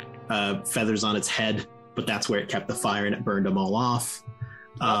had feathers on its head, but that's where it kept the fire and it burned them all off.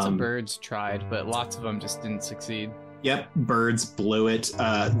 Lots of birds tried, but lots of them just didn't succeed. Yep, birds blew it.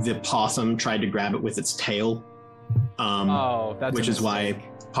 The possum tried to grab it with its tail, That's which a is why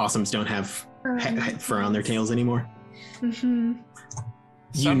mistake. possums don't have fur on their tails anymore. Mm-hmm.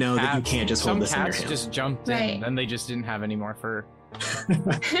 You know that you can't just hold this in your Some cats hand. just jumped Right. in, and they just didn't have any more fur.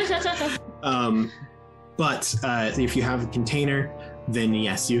 But if you have a container, then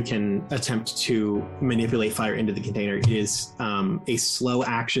yes, you can attempt to manipulate fire into the container. It is a slow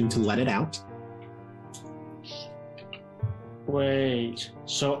action to let it out. Wait,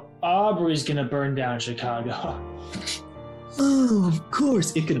 so Aubrey's gonna burn down Chicago. Oh, of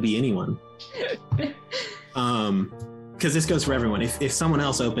course, it could be anyone. Because this goes for everyone. If someone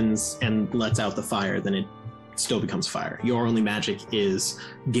else opens and lets out the fire, then it still becomes fire. Your only magic is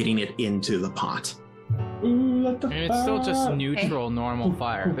getting it into the pot. Ooh, let the And it's still just fire- neutral, normal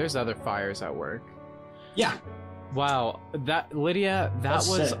fire. There's other fires at work. Yeah. Wow, Lydia, that That's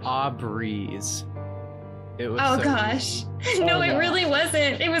was sick. Aubrey's. It was Oh so- gosh. No, Oh, it no. really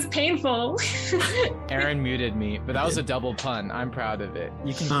wasn't. It was painful. Aaron muted me, but that was a double pun. I'm proud of it.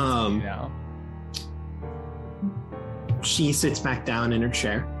 You can Um, continue now. She sits back down in her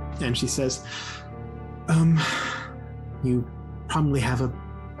chair and she says, you probably have a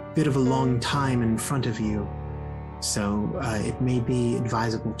bit of a long time in front of you, so it may be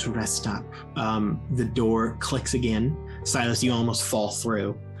advisable to rest up. The door clicks again. Silas, you almost fall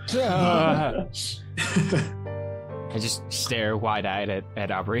through. I just stare wide-eyed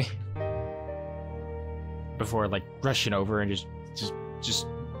at Aubrey before like rushing over and just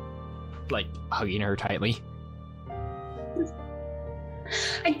like hugging her tightly.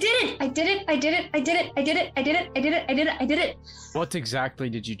 I did it! I did it! I did it! I did it! I did it! I did it! I did it! I did it! I did it! What exactly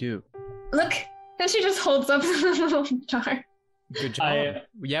did you do? Look! And she just holds up the little jar. Good job. I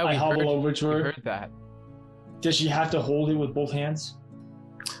Yeah, we hobble heard, over to we her. heard that. Does she have to hold it with both hands?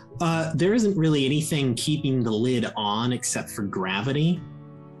 There isn't really anything keeping the lid on except for gravity.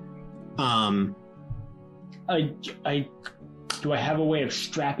 Do I have a way of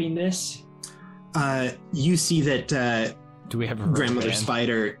strapping this? You see that Do we have a Grandmother wristband?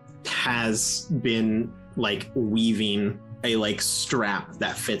 Spider has been like weaving a like strap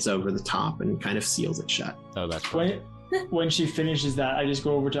that fits over the top and kind of seals it shut. Oh, that's right. When she finishes that, I just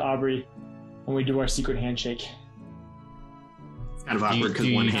go over to Aubrey and we do our secret handshake. It's kind of Do you- awkward because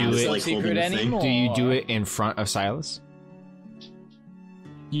do one you hand do is it- like Secret holding the thing. anymore? Do you do it in front of Silas?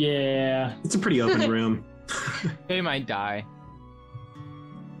 Yeah. It's a pretty open room. They might die.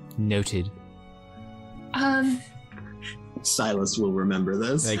 Noted. Silas will remember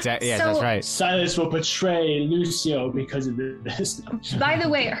this. Exactly. Yeah, So- that's right. Silas will betray Lucio because of this. By the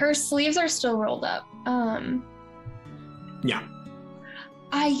way, her sleeves are still rolled up. Yeah.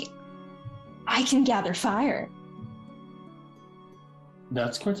 I can gather fire.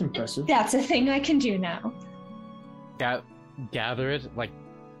 That's quite impressive. That's a thing I can do now. Gather it like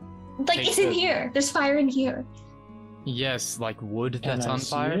Like, Take it's in the- here. There's fire in here. yes, like wood Can that's I on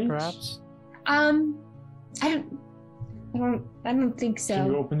see fire, it? perhaps. I don't think Can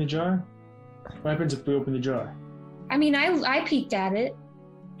you so. open the jar? What happens if we open the jar? I mean, I peeked at it.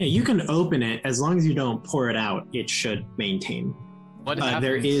 Yeah, you can open it as long as you don't pour it out. It should maintain. What There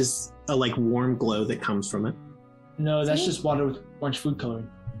happens? is a like warm glow that comes from it. No, that's See? just water with a bunch of food coloring.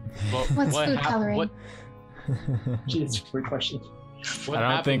 What's food coloring? What, Gee, that's a great question. what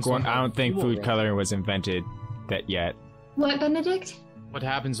I don't think happens when I don't the think fuel food runs- coloring was invented that yet. What, Benedict? What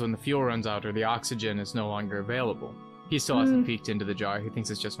happens when the fuel runs out or the oxygen is no longer available? He still hasn't peeked into the jar. He thinks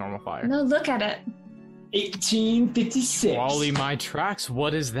it's just normal fire. No, look at it. 1856. Wally, my tracks.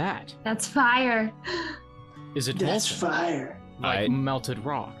 What is that? That's fire. Is it That's molten? fire. Like I- melted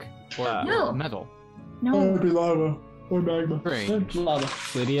rock or No. metal? No. Or lava. Or magma. Strange. Lava.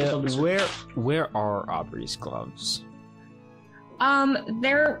 Lydia, That's where are Aubrey's gloves?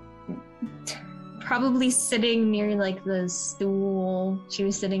 They're probably sitting near like the stool she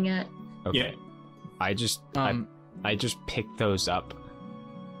was sitting at. Okay. I just I just picked those up.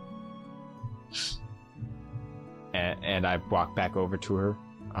 And I walk back over to her.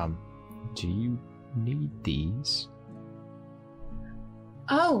 Do you need these?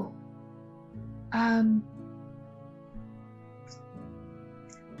 Oh.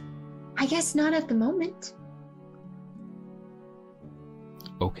 I guess not at the moment.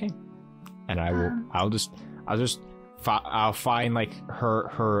 Okay. And I will. I'll find like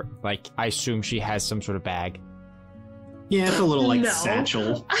her like I assume she has some sort of bag. Yeah, it's a little like No.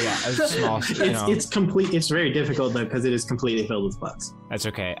 satchel. Yeah, a small. It's complete. It's very difficult though because it is completely filled with bugs. That's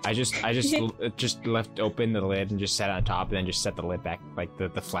okay. I just just left open the lid and just sat on top, and then just set the lid back, like the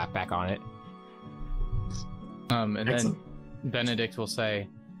flap back on it. And Excellent. then Benedict will say,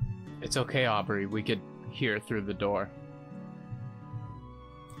 "It's okay, Aubrey. We could hear through the door."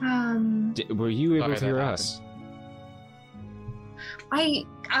 Were you able Sorry to hear that us? I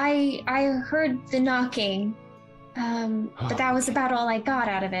heard the knocking, but that was about all I got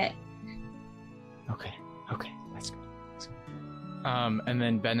out of it. Okay, that's good. And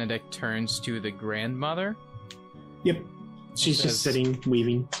then Benedict turns to the grandmother. Yep. She's Says- just sitting,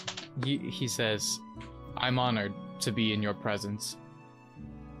 weaving. He says, "I'm honored to be in your presence.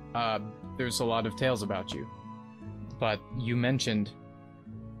 There's a lot of tales about you, but you mentioned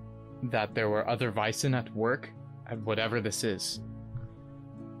that there were other Vysen at work at whatever this is.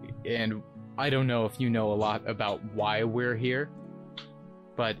 And I don't know if you know a lot about why we're here,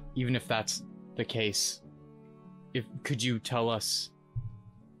 but even if that's the case, could you tell us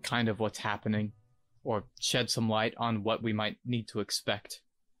kind of what's happening or shed some light on what we might need to expect?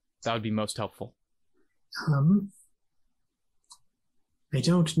 That would be most helpful." I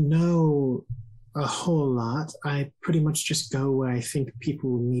don't know a whole lot. I pretty much just go where I think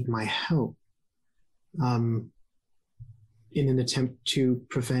people need my help. In an attempt to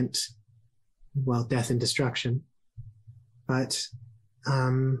prevent, well, death and destruction. But,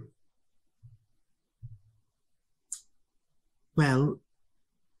 well,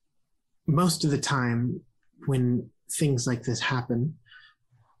 most of the time when things like this happen,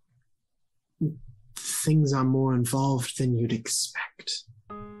 things are more involved than you'd expect.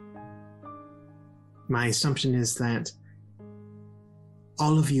 My assumption is that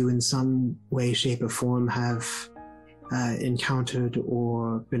all of you in some way, shape, or form have encountered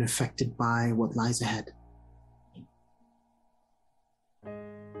or been affected by what lies ahead.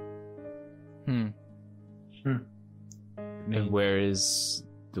 And where is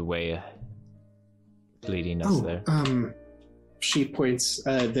the way leading us there? She points,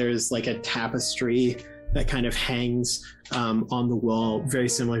 there's like a tapestry that kind of hangs on the wall, very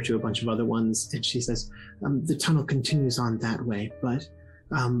similar to a bunch of other ones. And she says, the tunnel continues on that way, but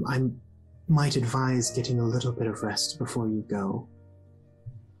I might advise getting a little bit of rest before you go.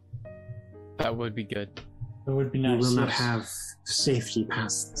 That would be good. It would be nice. You will not yes. have safety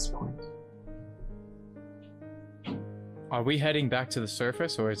past this point. Are we heading back to the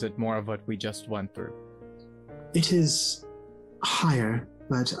surface, or is it more of what we just went through? It is higher,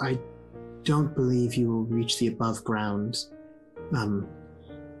 but I don't believe you will reach the above ground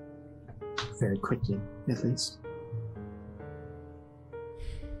very quickly, at least.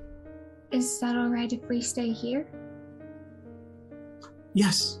 Is that all right if we stay here?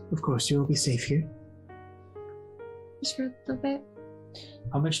 Yes, of course, you will be safe here. Just for a little bit.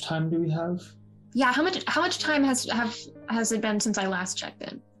 How much time do we have? Yeah. How much time has it been since I last checked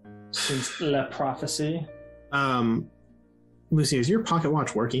in? Since La Prophecy? Lucy, is your pocket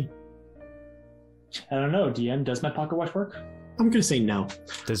watch working? I don't know. DM, does my pocket watch work? I'm gonna say no.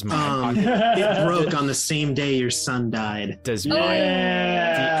 Does my It broke on the same day your son died. does Oh, my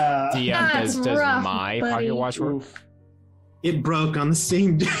Yeah. DM That's does rough, my buddy. pocket watch work? Oof. It broke on the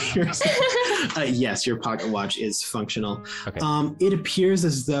same day your son. Yes, your pocket watch is functional. Okay. It appears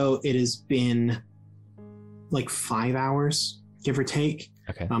as though it has been like 5 hours, give or take.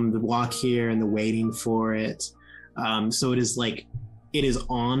 Okay. The walk here and the waiting for it. So it is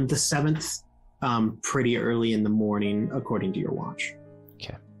on the 7th, pretty early in the morning, according to your watch.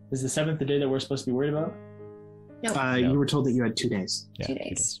 Is the 7th the day that we're supposed to be worried about? Nope. No. You were told that you had 2 days. Yeah, 2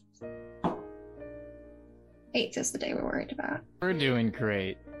 days. 8th is the day we're worried about. We're doing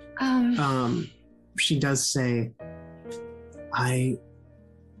great. She does say, I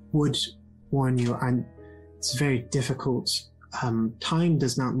would warn you, it's very difficult. Time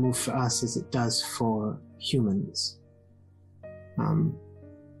does not move for us as it does for humans.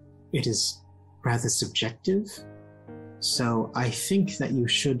 It is rather subjective, so I think that you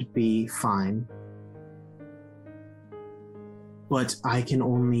should be fine. But I can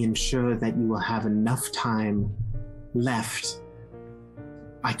only ensure that you will have enough time left.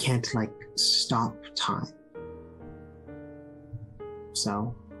 I can't, stop time.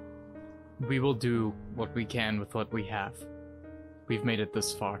 So, We will do what we can with what we have. We've made it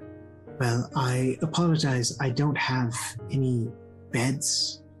this far. well, I apologize. I don't have any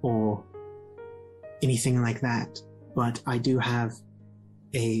beds or anything like that, but I do have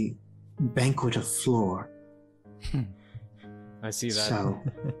a banquet of floor. I see that. So,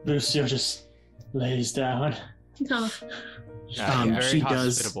 Lucio just lays down. No. Very she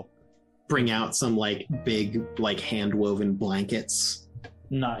does- hospitable. bring out some like big like hand woven blankets,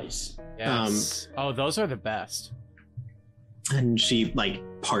 Nice. Yes. Oh, those are the best. and she like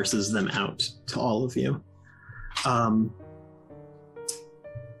parses them out to all of you.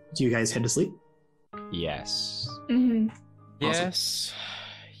 Do you guys head to sleep? Yes. Mm-hmm. Yes.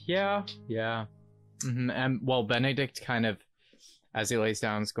 Yeah. And well, Benedict kind of, as he lays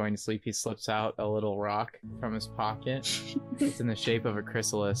down, is going to sleep. He slips out a little rock from his pocket. It's in the shape of a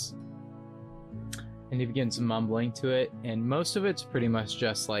chrysalis. And he begins mumbling to it, and most of it's pretty much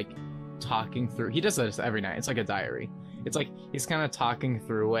just like talking through. He does this every night. It's like a diary. It's like he's kind of talking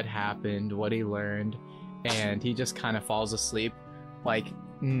through what happened, what he learned, and he just kind of falls asleep, like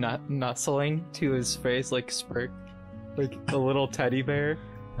nuzzling to his face like Spurk, like a little teddy bear.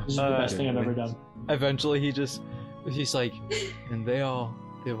 This is the best thing I've ever done. Eventually, he's like, and they've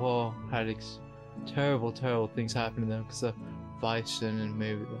all had terrible things happen to them because of bison and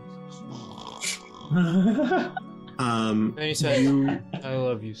maybe. And he said, "I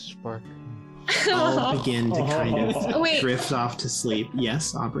love you, Spark." I'll begin to kind of Wait. drift off to sleep.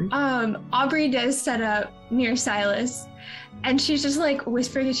 Yes, Aubrey? Aubrey does set up near Silas, and she's just like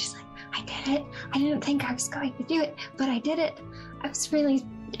whispering, and she's like, I did it. I didn't think I was going to do it, but I did it.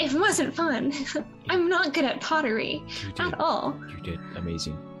 It wasn't fun. I'm not good at pottery You did. at all. You did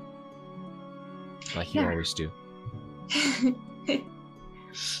amazing. Like you Yeah. always do.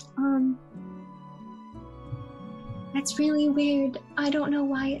 That's really weird. I don't know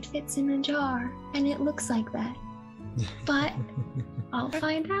why it fits in a jar, and it looks like that. But I'll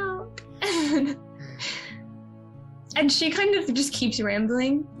find out. And she kind of just keeps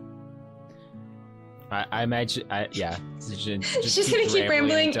rambling. I imagine. Yeah. She's gonna keep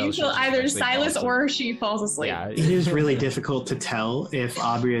rambling until she either actually Silas falls or she falls asleep. Yeah. It is really difficult to tell if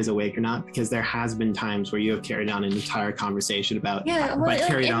Aubrey is awake or not, because there has been times where you have carried on an entire conversation about. Yeah, well, By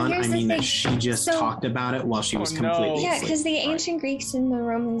carried and on, I here's the mean that thing. she just So- talked about it while she was Oh, no. completely Yeah, asleep. because the ancient Greeks and the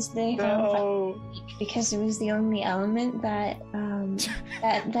Romans, they have No. because it was the only element that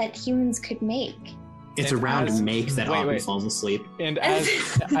that humans could make. It's And around as- make that wait, Aubrey wait. falls asleep. And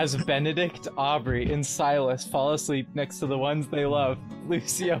as Benedict, Aubrey, and Silas fall asleep next to the ones they love,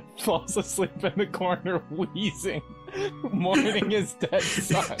 Lucia falls asleep in the corner wheezing, mourning his dead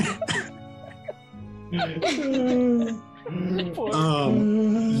son.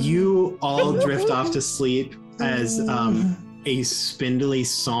 You all drift off to sleep as a spindly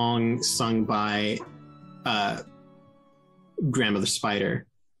song sung by Grandmother Spider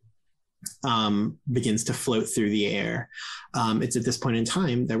begins to float through the air. It's at this point in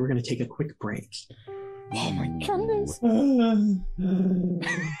time that we're going to take a quick break. Oh my goodness. Oh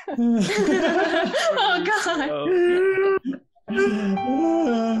God!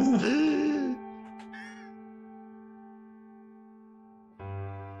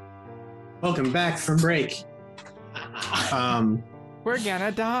 Welcome back from break. We're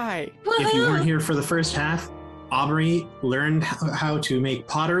gonna die. If you weren't here for the first half, Aubrey learned how to make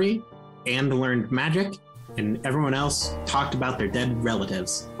pottery and learned magic, and everyone else talked about their dead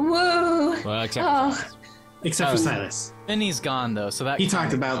relatives, Whoa! Well, except Oh, except for Oh. Silas. And he's gone though, so that He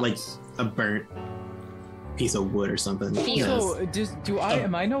talked kinda about like counts. a burnt piece of wood or something. Yes. So,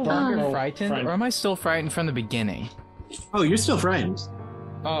 am I no longer Oh, frightened, frightened. or am I still frightened from the beginning? Oh, you're still frightened.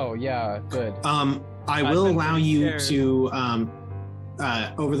 Oh yeah, good. I I've will been allow you scared. to,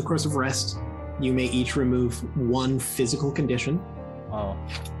 over the course of rest, you may each remove one physical condition. Oh.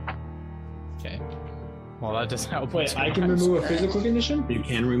 Okay. Well, that doesn't help. Wait, too I can much. remove a physical condition? You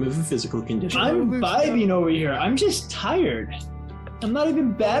can remove a physical condition. I'm vibing over here. I'm just tired. I'm not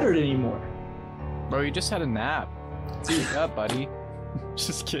even battered anymore. Bro, you just had a nap. Wake up, buddy.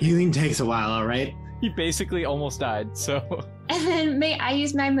 Just kidding. Healing takes a while, all right? He basically almost died, so. and then may I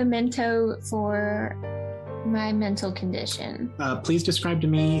use my memento for my mental condition? Please describe to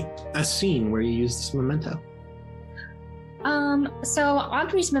me a scene where you use this memento. So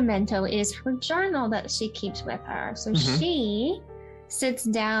Audrey's memento is her journal that she keeps with her. So Mhm. she sits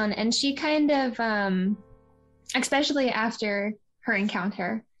down and she kind of, especially after her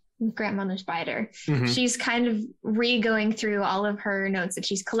encounter with Grandmother Spider, Mhm. she's kind of re-going through all of her notes that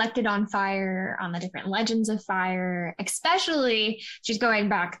she's collected on fire, on the different legends of fire. Especially, she's going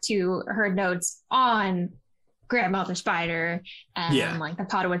back to her notes on Grandmother Spider and Yeah. like the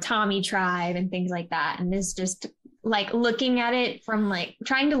Potawatomi tribe and things like that. And is just like looking at it from like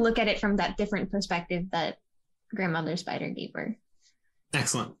trying to look at it from that different perspective that Grandmother Spider gave her.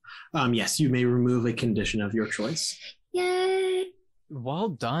 Excellent. Yes, you may remove a condition of your choice. Yay! Well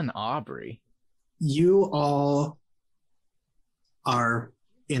done, Aubrey. You all are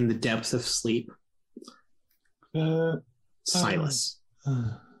in the depths of sleep. Silas,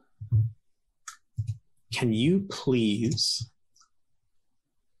 Can you please?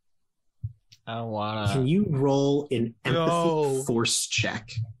 I don't wanna. Can you roll an empathy No. force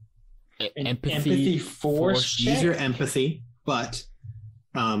check? Empathy force check? Use your empathy, but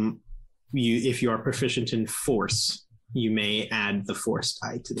if you are proficient in force, you may add the force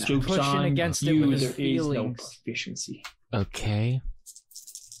die to that. Joke's Pushing on against it you, with his there is no feelings. proficiency. Okay.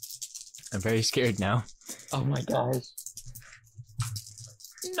 I'm very scared now. Oh my gosh.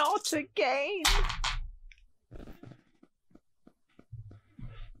 Not again.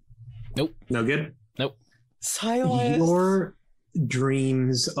 No good? Silas. Your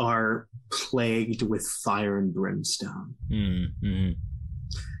dreams are plagued with fire and brimstone. Mm-hmm.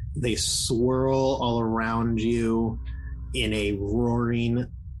 They swirl all around you in a roaring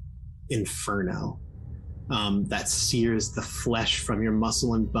inferno that sears the flesh from your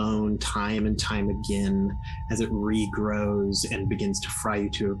muscle and bone time and time again as it regrows and begins to fry you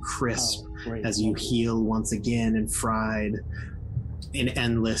to a crisp Great. as you heal once again and fried in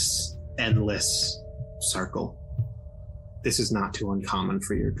endless circle. This is not too uncommon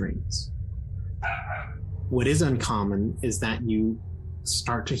for your dreams. What is uncommon is that you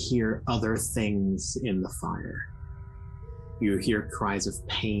start to hear other things in the fire. You hear cries of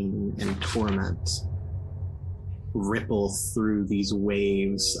pain and torment ripple through these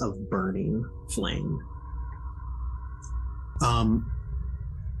waves of burning flame. Can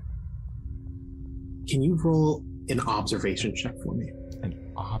you roll an observation check for me?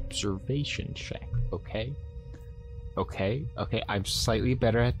 An observation check. Okay. I'm slightly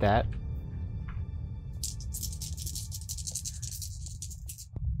better at that.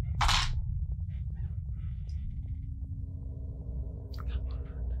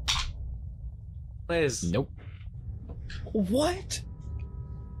 Liz. Nope. What?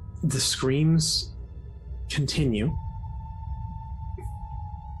 The screams continue.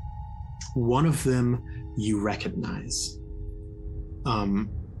 One of them you recognize.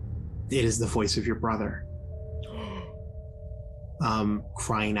 It is the voice of your brother.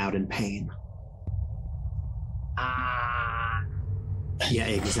 Crying out in pain. Yeah,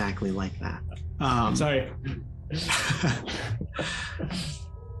 exactly like that. Sorry.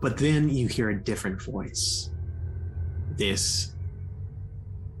 But then you hear a different voice. This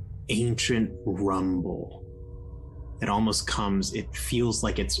ancient rumble. It feels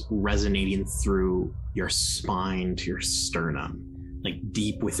like it's resonating through your spine to your sternum, like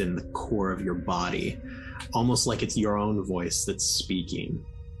deep within the core of your body, almost like it's your own voice that's speaking.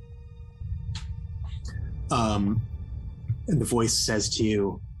 And the voice says to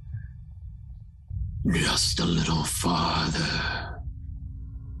you, "Just a little farther,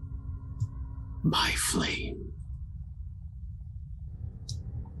 my flame.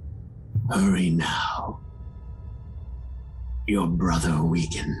 Hurry now. Your brother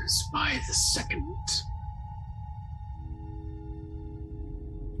weakens by the second."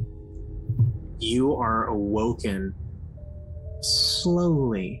 You are awoken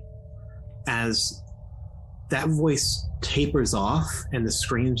slowly as that voice tapers off and the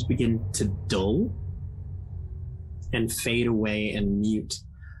screams begin to dull and fade away and mute.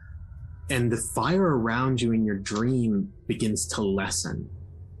 And the fire around you in your dream begins to lessen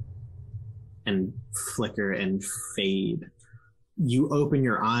and flicker and fade. You open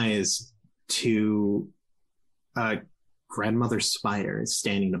your eyes to Grandmother Spider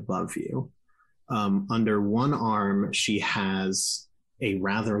standing above you. Under one arm, she has a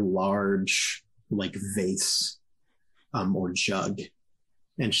rather large, like, vase or jug,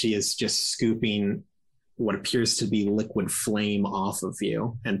 and she is just scooping what appears to be liquid flame off of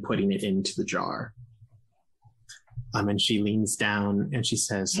you and putting it into the jar. And she leans down and she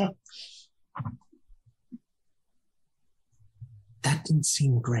says, "That didn't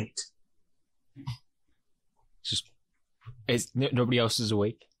seem great." Nobody else is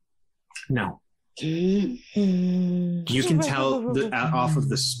awake? No. You can tell off of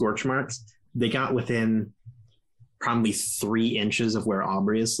the scorch marks, they got within probably 3 inches of where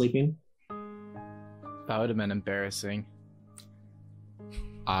Aubrey is sleeping. That would have been embarrassing.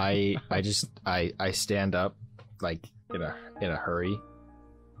 I stand up like in a hurry.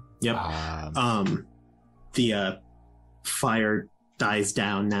 Yep. The fire dies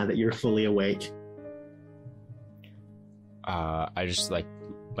down now that you're fully awake. I just like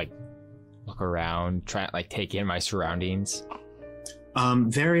look around, try to take in my surroundings.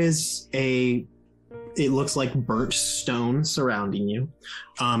 There is it looks like burnt stone surrounding you.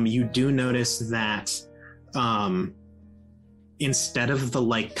 You do notice that instead of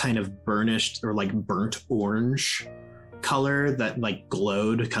the kind of burnished or burnt orange color that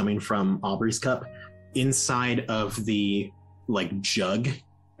glowed coming from Aubrey's cup, inside of the jug,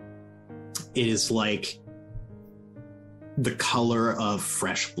 it is like the color of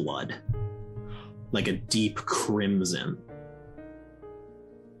fresh blood, like a deep crimson.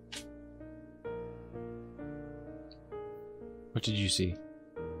 What did you see?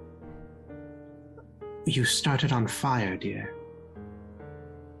 You started on fire, dear.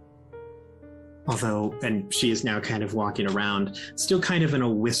 Although, and she is now kind of walking around, still kind of in a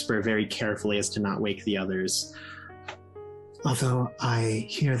whisper, very carefully as to not wake the others. Although I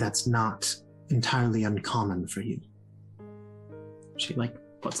hear that's not entirely uncommon for you. She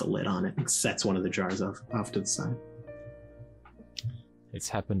puts a lid on it and sets one of the jars off to the side. It's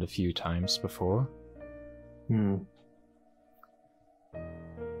happened a few times before.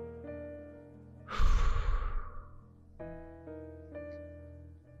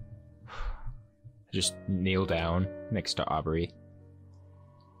 Just kneel down next to Aubrey.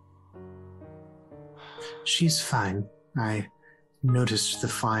 She's fine. I noticed the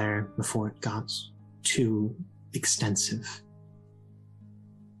fire before it got too extensive.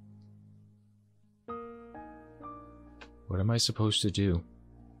 What am I supposed to do?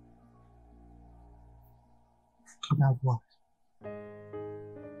 About what?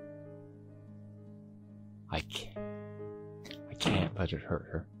 I can't let it hurt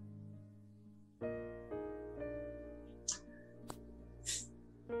her.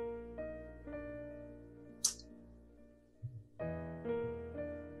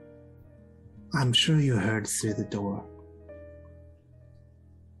 I'm sure you heard through the door.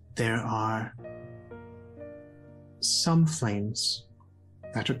 There are some flames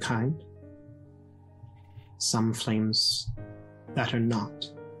that are kind, some flames that are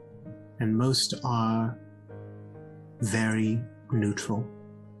not, and most are very neutral.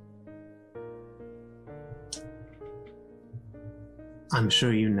 I'm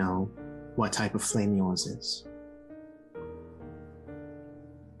sure you know what type of flame yours is.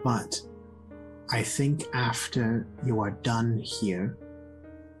 But I think after you are done here,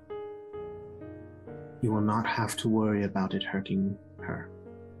 you will not have to worry about it hurting her.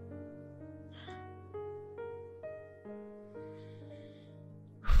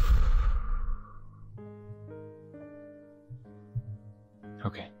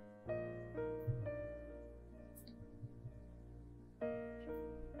 Okay.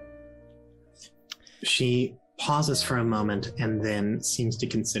 She pauses for a moment and then seems to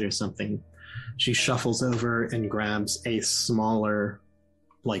consider something. She shuffles over and grabs a smaller,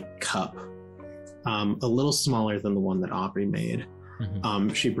 cup, a little smaller than the one that Aubrey made.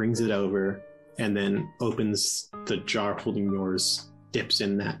 Mm-hmm. She brings it over and then opens the jar holding yours, dips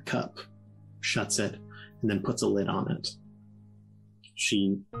in that cup, shuts it, and then puts a lid on it.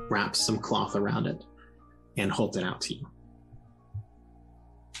 She wraps some cloth around it and holds it out to you.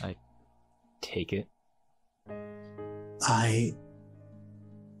 I take it. I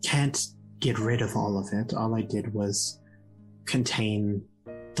can't get rid of all of it. All I did was contain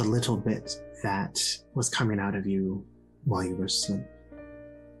the little bit that was coming out of you while you were asleep.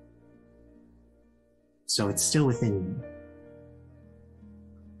 So it's still within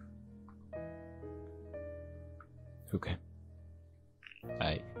you. Okay.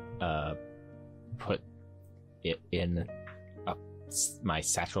 I put it in my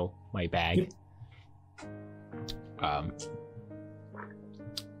satchel, my bag. Yep.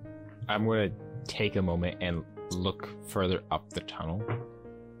 I'm gonna take a moment and look further up the tunnel.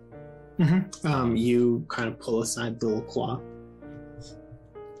 Mm-hmm. You kind of pull aside the little cloth.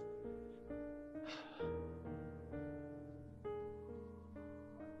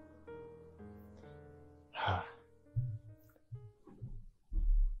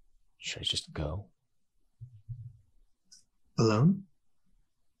 Should I just go? Alone?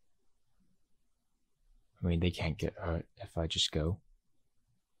 I mean, they can't get hurt if I just go.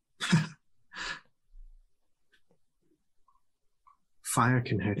 Fire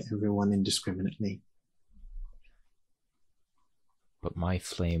can hurt everyone indiscriminately. But my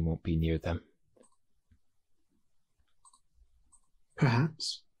flame won't be near them.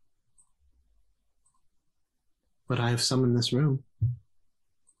 Perhaps. But I have some in this room.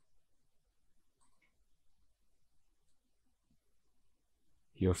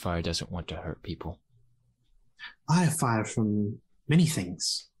 Your fire doesn't want to hurt people. I have fire from many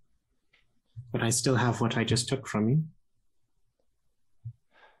things. But I still have what I just took from you.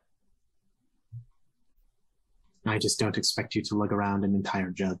 I just don't expect you to lug around an entire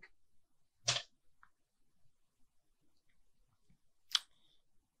jug.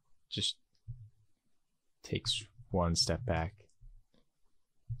 Just takes one step back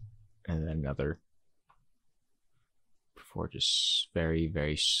and then another before just very,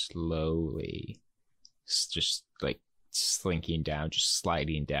 very slowly just slinking down, just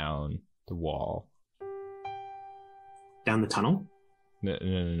sliding down the wall. Down the tunnel?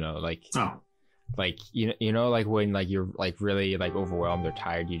 No. Like, Oh. like you know, like when like you're like really like overwhelmed or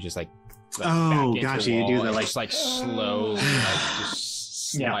tired, you just like Oh, back into gotcha, the you wall do and the, like- just like slowly like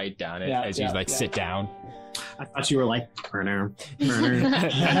just Yeah. slide down it Yeah, as you yeah, like yeah. sit down. I thought you were like, burner.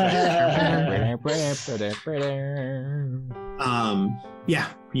 Yeah,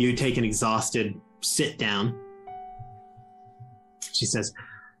 you take an exhausted sit down. She says,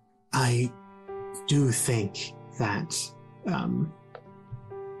 I do think that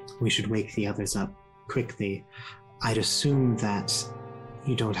we should wake the others up quickly. I'd assume that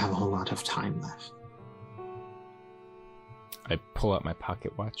you don't have a whole lot of time left. I pull out my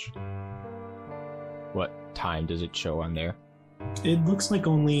pocket watch. What time does it show on there? It looks like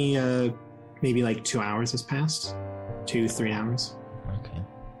only maybe like 2 hours has passed. 2-3 hours. Okay.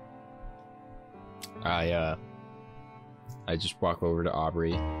 I just walk over to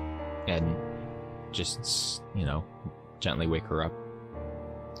Aubrey and just, you know, gently wake her up.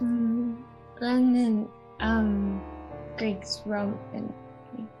 And then, Greg's wrong. And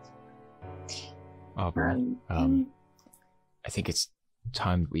Aubrey, I think it's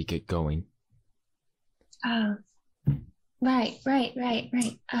time we get going. Right.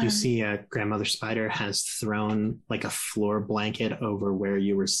 You see Grandmother Spider has thrown like a floor blanket over where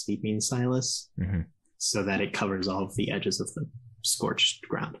you were sleeping, Silas, so that it covers all of the edges of the scorched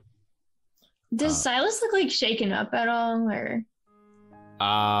ground. Does Silas look like shaken up at all,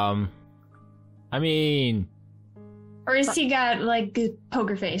 I mean, or is he got like a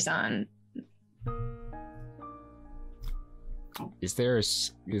poker face on? is there a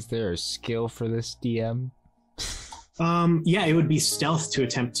skill for this DM? Yeah, it would be stealth to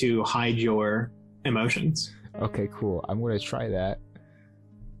attempt to hide your emotions. Okay, cool. I'm gonna try that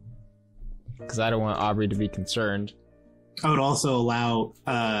because I don't want Aubrey to be concerned. I would also allow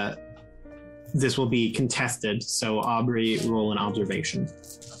this will be contested, so Aubrey roll an observation.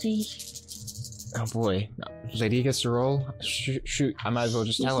 Oh boy, Lady gets to roll. Shoot, I might as well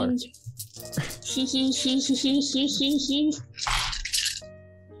just tell her.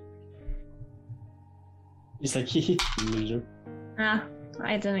 He's like, loser. Ah,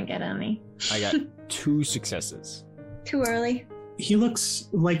 I didn't get any. I got 2 successes. Too early. He looks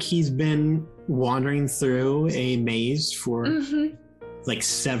like he's been wandering through a maze for like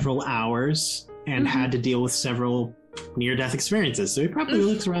several hours and had to deal with several near-death experiences, so he probably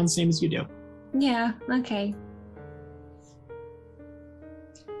looks around the same as you do. Yeah, okay.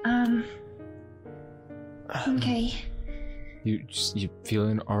 Okay. You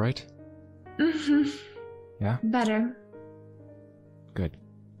feeling all right? Yeah? Better. Good.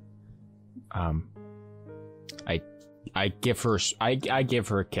 I give her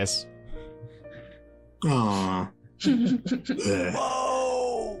a kiss. Aww.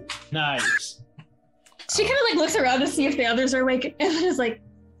 Whoa! Nice. She kind of like looks around to see if the others are awake and is like,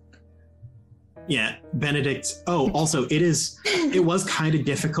 Yeah, Benedict. Oh, also, it was kind of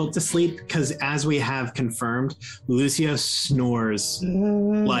difficult to sleep because, as we have confirmed, Lucio snores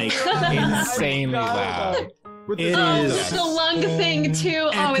like Insanely loud. It oh, is the lung thing too.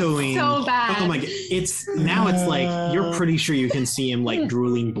 echoing. Oh, it's so bad. Oh my god! It's like you're pretty sure you can see him like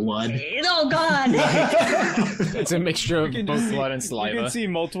drooling blood. Oh god. It's a mixture of can both just see- blood and You saliva. can see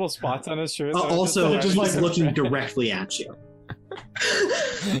multiple spots on his shirt. Also, just like looking directly at you.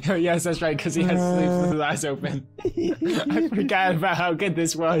 Oh, yes, that's right, because he has sleeps with his eyes open. I forgot about how good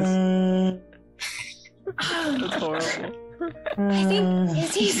this was. That's horrible. I think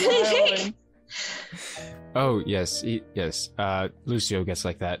is he sleeping? Oh, yes, Lucio gets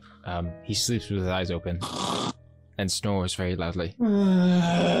like that. He sleeps with his eyes open and snores very loudly.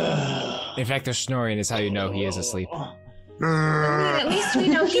 In fact, the snoring is how you know he is asleep. I mean, at least we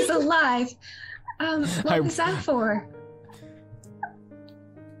know he's alive. What was that for?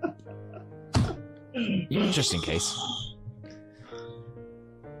 Just in case.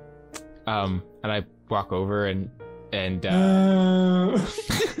 And I walk over and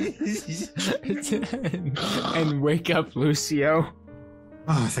wake up Lucio.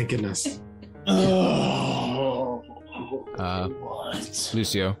 Oh, thank goodness.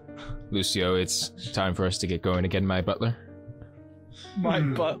 Lucio, it's time for us to get going again, my butler. My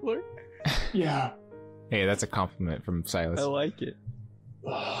butler? Yeah. Hey, that's a compliment from Silas. I like it.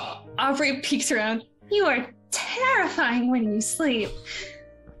 Aubrey peeks around. You are terrifying when you sleep.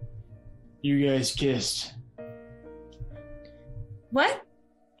 You guys kissed. What?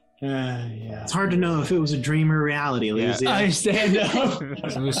 Yeah. It's hard to know if it was a dream or reality, Lucio. I stand up.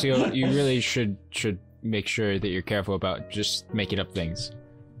 Lucio, you really should make sure that you're careful about just making up things.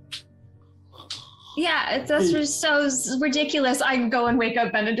 Yeah, that's just so ridiculous. I can go and wake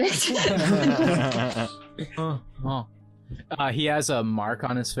up Benedict. Oh. He has a mark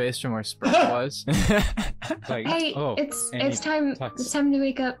on his face from where Spurt was. Like, Hey, oh, it's and he time. tucks- It's time to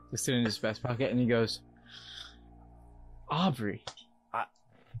wake up. Puts it in his vest pocket, and he goes, Aubrey.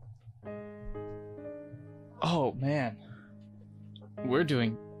 Oh man,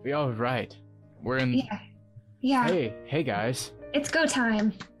 we all right. We're in. Yeah. Yeah. Hey guys. It's go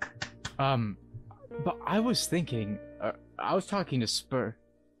time. But I was thinking, I was talking to Spur.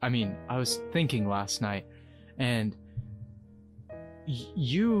 I was thinking last night, and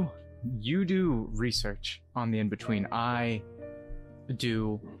you do research on the in-between. I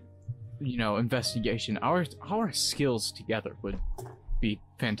do, investigation. Our skills together would be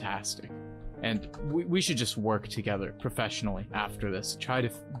fantastic. And we should just work together professionally after this. Try to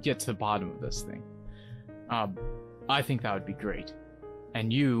get to the bottom of this thing. I think that would be great.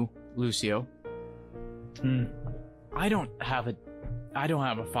 And you, Lucio, I don't have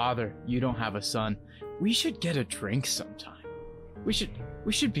a father. You don't have a son. We should get a drink sometime. We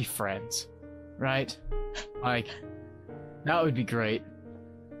should be friends, right? Like, that would be great.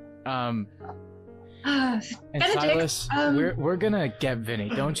 And Benedict, Silas, we're gonna get Vinny.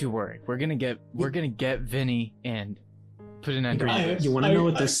 Don't you worry. We're gonna get Vinny and put an end to this. You want to know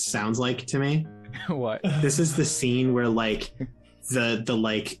what this sounds like to me? What? This is the scene where like the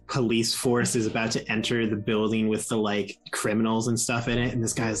police force is about to enter the building with the criminals and stuff in it, and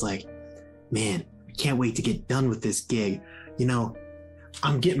this guy's like, man, I can't wait to get done with this gig.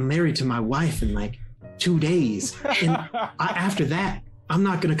 I'm getting married to my wife in 2 days, and after that I'm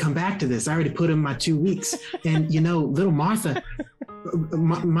not gonna come back to this. I already put in my 2 weeks, and little Martha,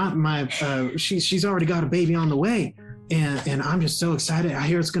 she's already got a baby on the way, and I'm just so excited. I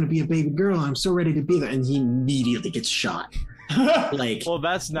hear it's gonna be a baby girl. I'm so ready to be there, and he immediately gets shot. Well,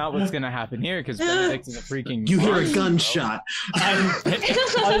 that's not what's gonna happen here because Benedict is a freaking. You hear a gunshot.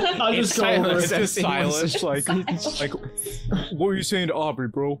 I'll just go over. It's just Silas, like, what were you saying to Aubrey,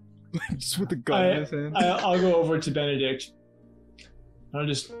 bro? Just with the gun in his hand. I'll go over to Benedict. I'll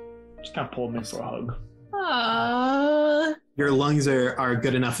just kind of pull him in for a hug. Aww. Your lungs are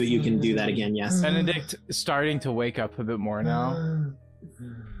good enough that you can do that again. Yes. Benedict starting to wake up a bit more now.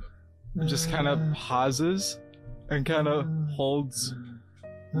 Just kind of pauses and kind of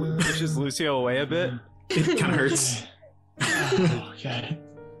pushes Lucio away a bit. It kind of hurts. Okay.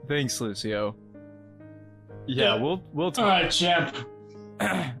 Thanks, Lucio. Yeah, we'll talk. All right, champ.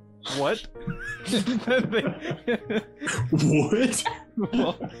 What? What?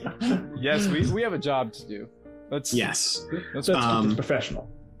 Well, yes, we have a job to do. Yes. Let's That's professional.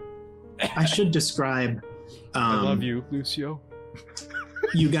 I should describe. I love you, Lucio.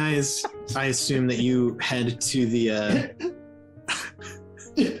 You guys, I assume that you head to the.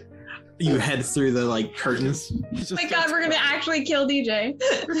 You head through the curtains. Oh my god, we're gonna actually kill DJ.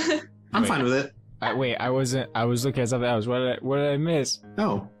 I'm fine with it. I was looking at something else. What did I miss?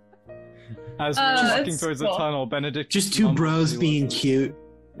 Oh, As we're walking it's towards the cool. tunnel, Benedict just two bros being cute.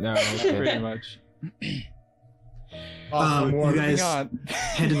 No, okay. pretty much. You guys God.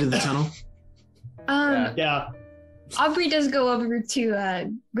 head into the tunnel. Yeah. Aubrey does go over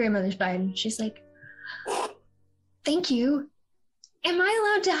to grandmother's bed. She's like, "Thank you. Am I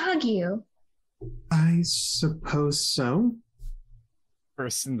allowed to hug you?" I suppose so.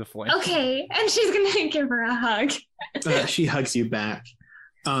 Burst in the flame. Okay, and she's gonna give her a hug. She hugs you back.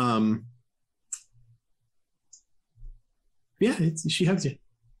 Yeah, she hugs you.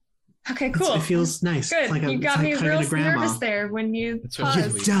 Okay, cool. It feels nice. Good. It's like You got me hugging real a grandma. nervous there when you That's really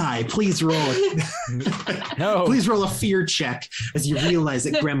paused. sweet. Die! Please roll. No. Please roll a fear check as you realize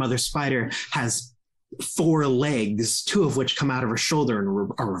that Grandmother Spider has 4 legs, 2 of which come out of her shoulder and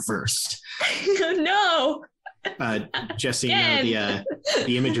are reversed. No. Just so you know,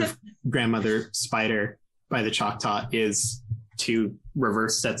 the image of Grandmother Spider by the Choctaw is 2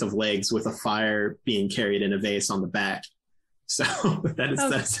 reverse sets of legs with a fire being carried in a vase on the back. So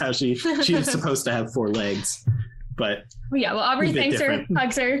that's how she is supposed to have 4 legs. But Well, yeah, well, Aubrey A bit thanks her, different.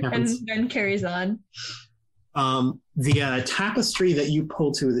 hugs her, and Happens. then carries on. the tapestry that you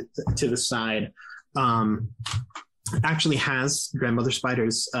pull to the side actually has Grandmother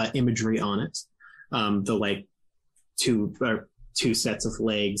Spider's imagery on it. The two sets of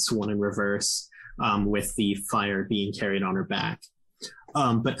legs, one in reverse, with the fire being carried on her back.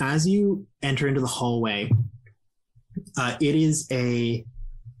 But as you enter into the hallway, it is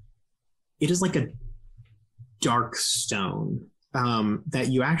like a dark stone that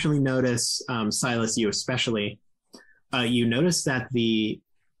you actually notice, Silas, you especially. You notice that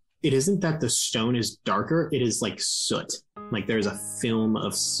it isn't that the stone is darker, it is like soot. Like there's a film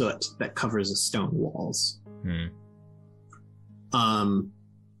of soot that covers the stone walls.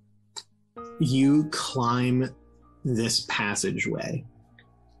 You climb this passageway.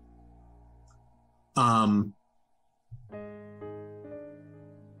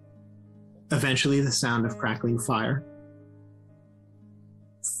 Eventually the sound of crackling fire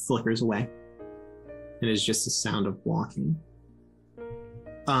flickers away. It is just the sound of walking.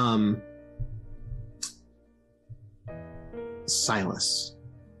 Silas,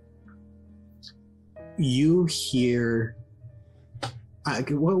 you hear...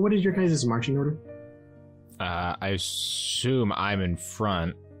 what is your guys' marching order? I assume I'm in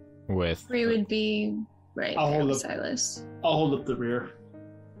front with... We would be right I'll there hold with up. Silas. I'll hold up the rear.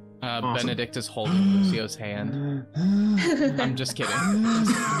 Awesome. Benedict is holding Lucio's hand. I'm just kidding.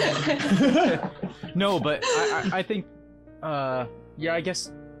 No, but I think, yeah, I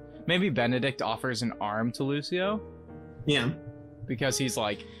guess maybe Benedict offers an arm to Lucio Yeah. because he's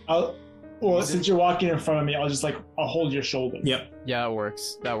like, Well, since you're walking in front of me, I'll hold your shoulder. Yep. yeah, it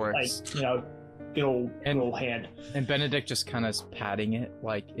works. That works. Like, good old hand. And Benedict just kind of patting it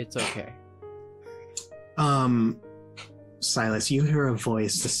like it's okay. Silas, you hear a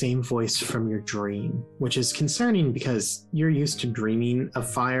voice, the same voice from your dream, which is concerning because you're used to dreaming of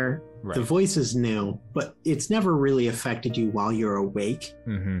fire. Right. The voice is new, but it's never really affected you while you're awake.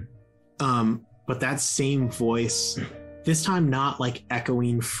 Mm-hmm. But that same voice, this time not like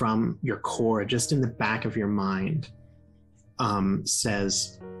echoing from your core, just in the back of your mind,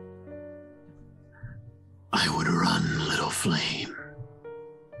 says, "I would run, little flame."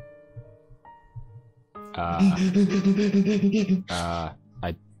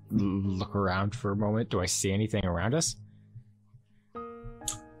 I look around for a moment. Do I see anything around us?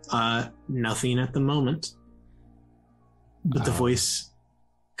 Nothing at the moment. But the voice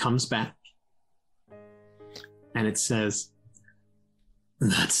comes back. And it says,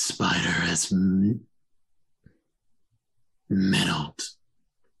 "That spider has meddled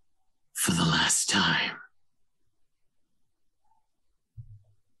for the last time."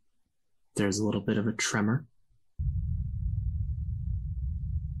 There's a little bit of a tremor.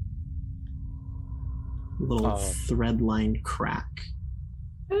 A little thread-lined crack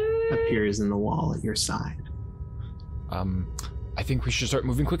appears in the wall at your side. I think we should start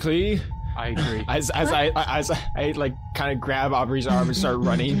moving quickly. I agree. As I like kind of grab Aubrey's arm and start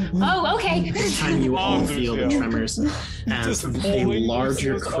running. Oh, okay. This time you all feel the tremors as Just a pulling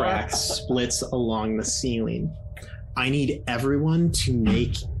larger Lucio's crack splits along the ceiling. I need everyone to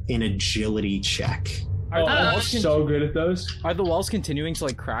make an agility check. Are the I'm walls so good at those. Are the walls continuing to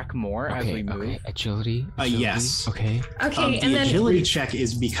like crack more as we move? Okay. Agility. Yes. Okay. Okay, The and then agility check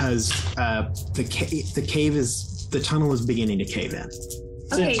is because the tunnel is beginning to cave in.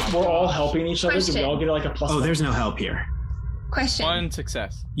 Okay. Since we're all helping each other, do we all get like a plus? Oh, one? there's no help here. question. One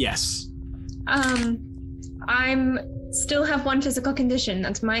success. Yes. I'm still have one physical condition.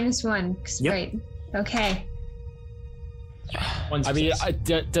 That's -1. Yep. Right. Okay. One I mean,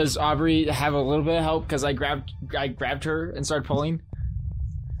 success. does Aubrey have a little bit of help? Because I grabbed her and started pulling.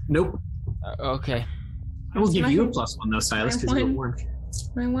 Nope. Okay. I will give My- you a +1 though, Silas, because you one. were warned.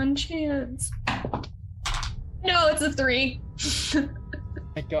 My one chance. No, it's a 3.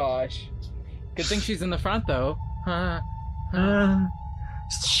 My gosh. Good thing she's in the front though.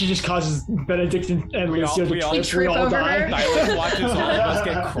 She just causes Benedict and We all- Lucio to we all- trip. trip We all over die. her. Silas watches all of us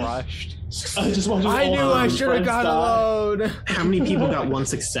get crushed. I just want to. I knew I should have gone alone. How many people got one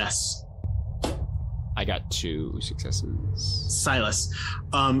success? I got 2 successes. Silas,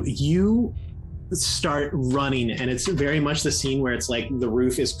 you start running, and it's very much the scene where it's like the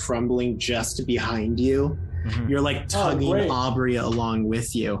roof is crumbling just behind you. Mhm. You're like tugging great. Aubrey along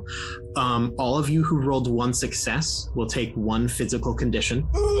with you. All of you who rolled 1 success will take 1 physical condition.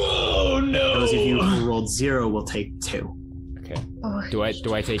 Oh no! Those of you who rolled 0 will take 2. Okay. Oh,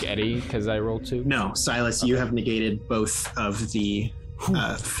 Do I take Eddie because I rolled 2? No, Silas, you have negated both of the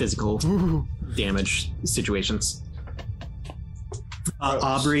physical damage situations.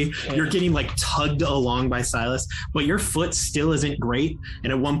 Aubrey, you're getting like tugged along by Silas, but your foot still isn't great.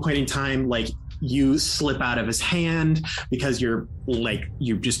 And at one point in time, like you slip out of his hand because you're like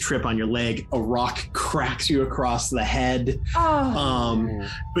you just trip on your leg. A rock cracks you across the head. oh.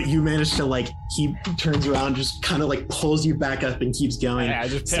 But you manage to like he turns around, just kind of like pulls you back up and keeps going. I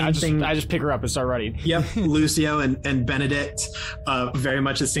Same thing- just pick her up and start running. Yep, Lucio and Benedict, very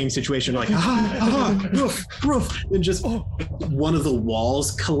much the same situation. Like, roof, and just one of the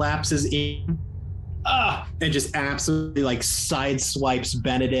walls collapses in, and just absolutely like sideswipes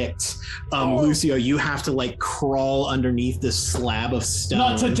Benedict. Lucio, you have to like crawl underneath this slab of stone.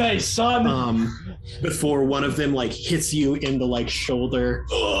 Not today, son. Before one of them like hits you in the like shoulder.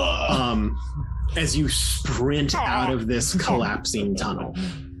 As you sprint out of this collapsing tunnel.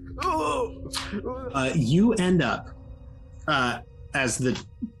 You end up, as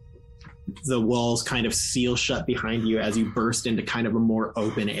the walls kind of seal shut behind you as you burst into kind of a more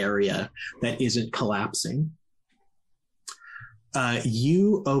open area that isn't collapsing.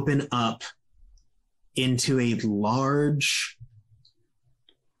 You open up into a large,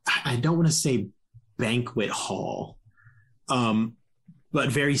 I don't want to say banquet hall, but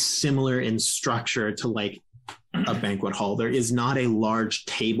very similar in structure to like a banquet hall. There is not a large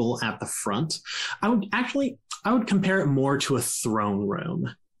table at the front. I would compare it more to a throne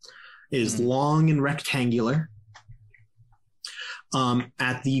room. It is long and rectangular.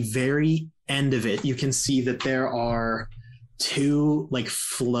 At the very end of it, you can see that there are two like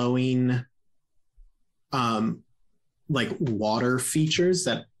flowing like water features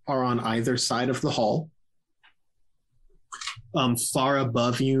that are on either side of the hall. Far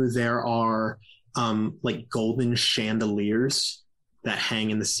above you, there are like golden chandeliers that hang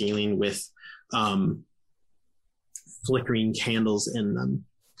in the ceiling with flickering candles in them.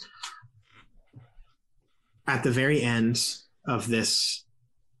 At the very end of this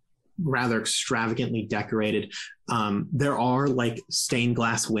rather extravagantly decorated, there are like stained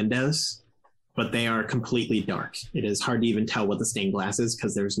glass windows, but they are completely dark. It is hard to even tell what the stained glass is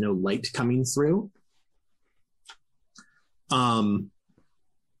because there's no light coming through.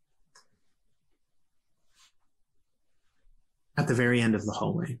 At the very end of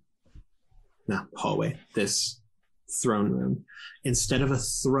the this throne room, instead of a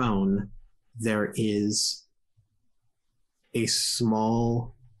throne, there is a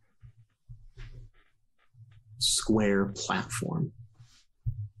small square platform.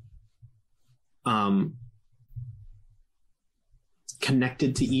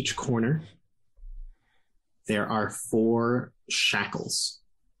 Connected to each corner, there are 4 shackles.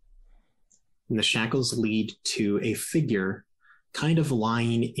 And the shackles lead to a figure kind of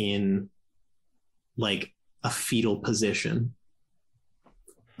lying in like a fetal position.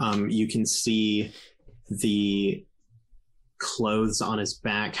 You can see the clothes on his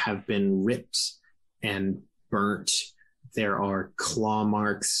back have been ripped and burnt. There are claw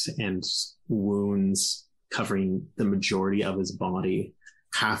marks and wounds covering the majority of his body.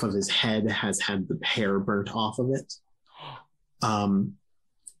 Half of his head has had the hair burnt off of it.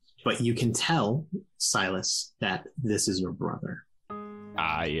 But you can tell, Silas, that this is your brother.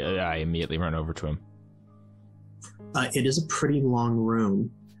 I immediately run over to him. It is a pretty long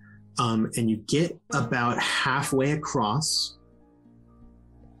room. And you get about halfway across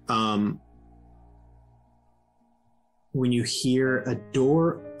when you hear a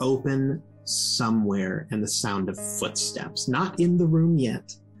door open somewhere and the sound of footsteps. Not in the room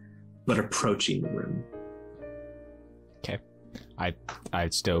yet, but approaching the room. Okay. I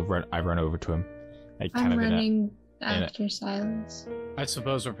run over to him. I'm running after Silas. I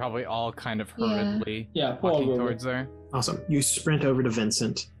suppose we're probably all kind of hurriedly walking towards there. Awesome. You sprint over to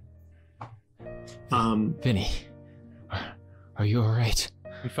Vincent. Vinny, are you all right?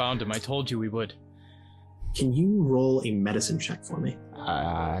 We found him. I told you we would. Can you roll a medicine check for me?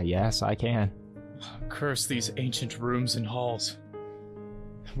 Yes, I can. Curse these ancient rooms and halls.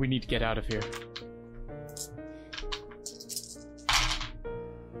 We need to get out of here.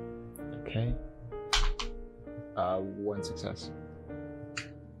 Okay. 1 success.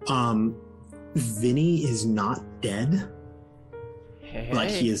 Vinny is not dead, Hey. but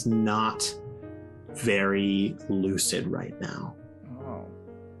he is not very lucid right now.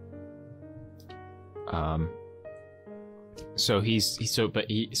 Oh. So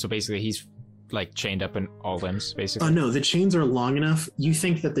basically he's like chained up in all limbs, basically. No, the chains are long enough. You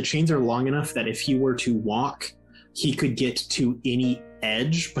think that the chains are long enough that if he were to walk, he could get to any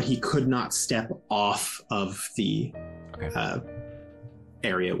edge, but he could not step off of the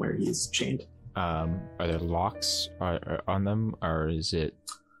area where he's chained. Are there locks on them, or is it?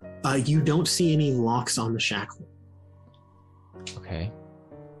 You don't see any locks on the shackle. Okay.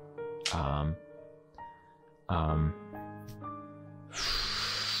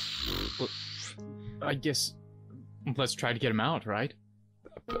 I guess let's try to get him out, right?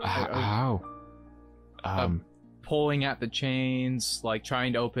 How? Pulling at the chains, like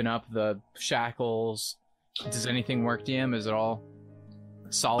trying to open up the shackles. Does anything work, DM? Is it all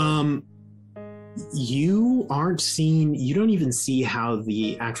solid? You don't even see how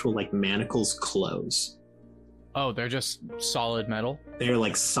the actual like manacles close. Oh, they're just solid metal? They're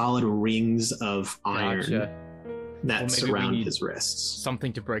like solid rings of iron Gotcha. that Well, maybe we surround need his wrists.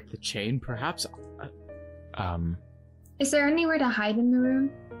 Something to break the chain, perhaps? Is there anywhere to hide in the room?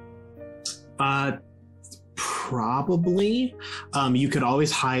 Probably. You could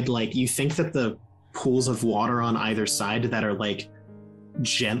always hide, like, you think that the pools of water on either side that are like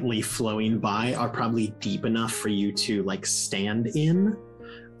gently flowing by are probably deep enough for you to like stand in,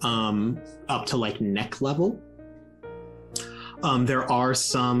 up to like neck level. There are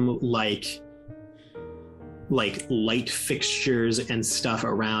some like light fixtures and stuff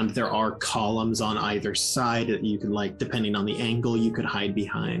around. There are columns on either side that you could, like, depending on the angle, you could hide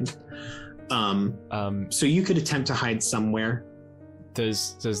behind. So you could attempt to hide somewhere.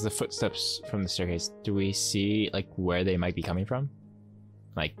 Does the footsteps from the staircase, do we see like where they might be coming from?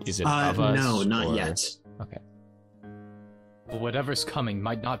 Like, is it above us? No, not or... yet. Okay. Well, whatever's coming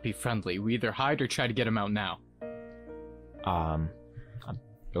might not be friendly. We either hide or try to get him out now.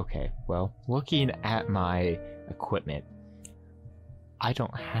 Okay, well, looking at my equipment, I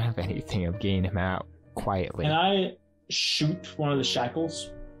don't have anything of getting him out quietly. Can I shoot one of the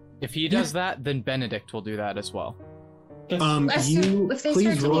shackles? If he does that, then Benedict will do that as well. You if they please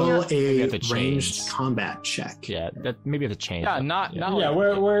start taking roll out- a Maybe at the ranged chains. combat check. Yeah, that maybe the chain. Yeah, not Yeah,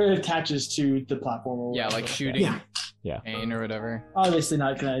 where it attaches to the platform. Or Yeah, like whatever. shooting Yeah. Ain or whatever. Obviously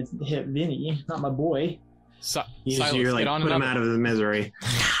not gonna hit Vinny, not my boy. Silas, You're like, get on put him another. out of the misery.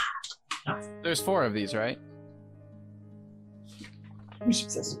 There's 4 of these, right? 2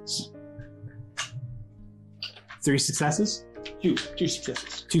 successes. 3 successes? 2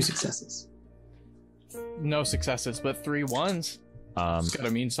 successes. 2 successes. No successes, but 3 ones. It's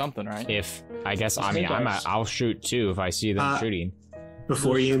gotta mean something, right? If I guess Let's I mean make ours. I'll shoot too if I see them shooting.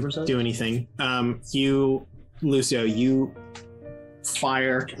 Before Those you shivers out? do anything, Lucio, you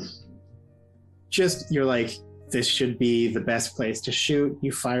fire. You're like, this should be the best place to shoot.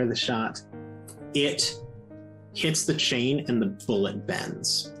 You fire the shot. It hits the chain and the bullet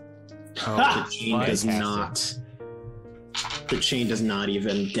bends. Oh, The chain does not. The chain does not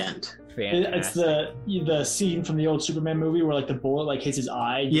even dent. It's the scene from the old Superman movie where like the bullet like hits his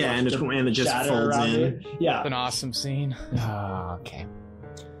eye. you Yeah, watch and the it just shatter folds around in. it. Yeah. An awesome scene. Okay.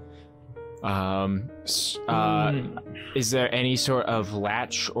 Is there any sort of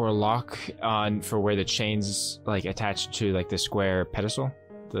latch or lock on for where the chains like attached to like the square pedestal,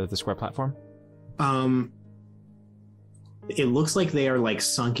 the square platform? It looks like they are like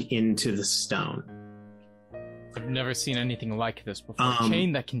sunk into the stone. I've never seen anything like this before. Um,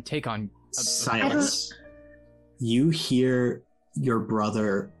 Chain that can take on Silence. You hear your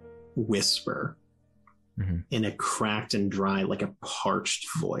brother whisper Mhm. in a cracked and dry, like a parched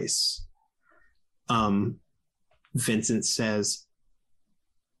voice. Vincent says,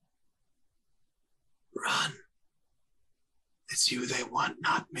 "Run. It's you they want,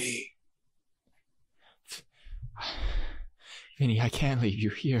 not me." Vinny, I can't leave you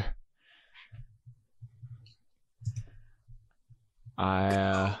here.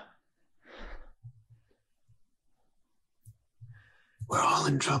 We're all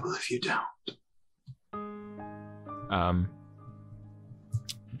in trouble if you don't.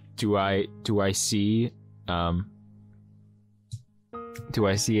 Do I see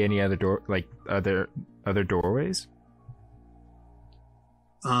any other other doorways?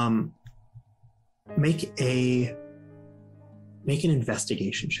 Make an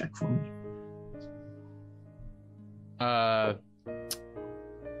investigation check for me.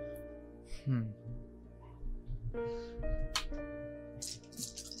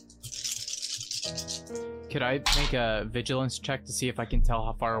 Could I make a vigilance check to see if I can tell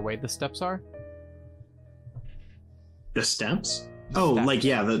how far away the steps are? The steps? Oh, Steps. like,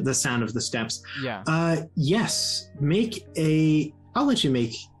 yeah, the sound of the steps. Yeah. Yes. I'll let you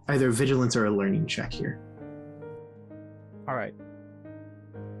make either a vigilance or a learning check here. All right.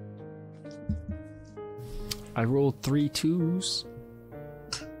 I rolled 3 2s.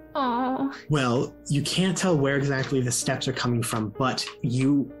 Oh, Well, you can't tell where exactly the steps are coming from, but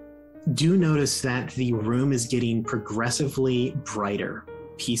you do notice that the room is getting progressively brighter,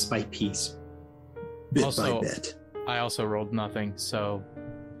 piece by piece, bit Also- by bit. I also rolled nothing, so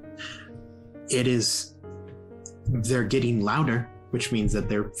They're getting louder, which means that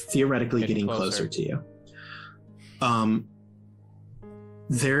they're theoretically Getting getting closer. closer to you.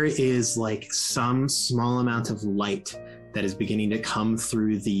 There is like some small amount of light that is beginning to come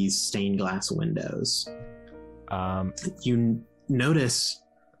through these stained glass windows. You notice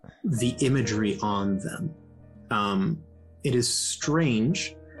the imagery on them. It is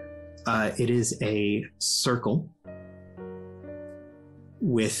strange. It is a circle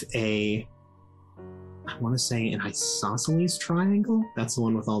with I want to say an isosceles triangle. That's the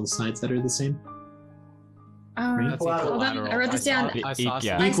one with all the sides that are the same. that's hold on, equilateral. I wrote this down. Yeah.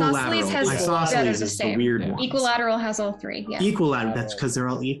 Isosceles has that are Isosceles the is the same. weird Yeah. one. Equilateral has all 3. Yeah. Equilateral, that's because they're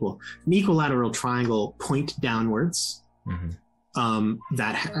all equal. An equilateral triangle point downwards Mm-hmm.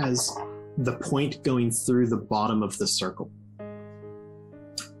 that has the point going through the bottom of the circle.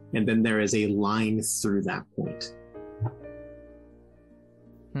 and then there is a line through that point.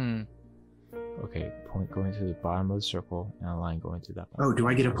 Okay, point going to the bottom of the circle and a line going through that. Oh, do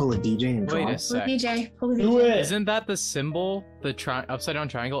I get to pull a DJ and draw? Wait a Pull sec. DJ. Pull the Do DJ. it. Isn't that the symbol? The upside down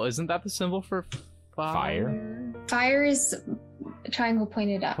triangle? Isn't that the symbol for Fire? Fire is a triangle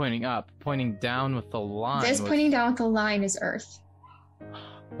pointed up. Pointing up. Pointing down with the line. This pointing down with the line is Earth.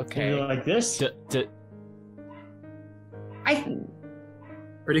 Can you go Okay. like this?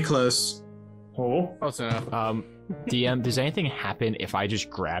 Pretty close. Oh. Close enough. DM, does anything happen if I just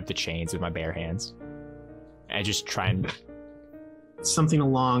grab the chains with my bare hands? And just try and... Something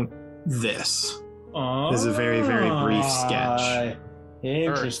along this. Oh. This is a very, very brief sketch.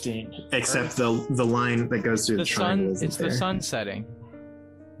 Interesting. Except the line that goes through the, The triangle sun. isn't It's there. the sun setting.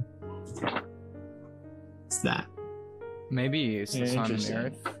 It's that. Maybe it's the sun and the Interesting.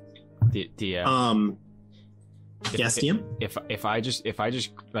 earth. DM, Yes, DM? if I just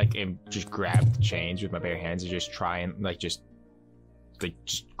like just grab the chains with my bare hands and just try and just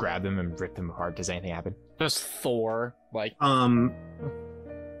grab them and rip them apart, does anything happen? Just Thor. Like,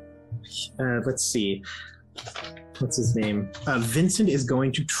 Let's see. What's his name? Vincent is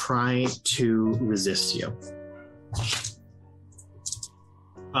going to try to resist you.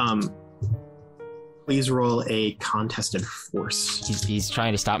 Please roll a contested force. He's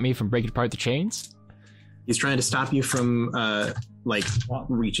trying to stop me from breaking apart the chains? He's trying to stop you from Wow.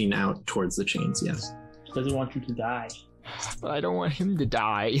 reaching out towards the chains. Yes. Doesn't want you to die. But I don't want him to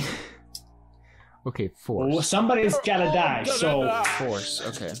die. Okay, force. Well, somebody's gotta die, so Force.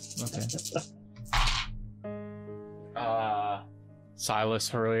 Okay. Silas,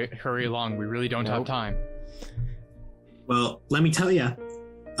 hurry along. We really don't have Nope. time. Well, let me tell you,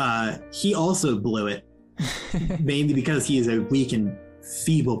 he also blew it, mainly because he is a weak and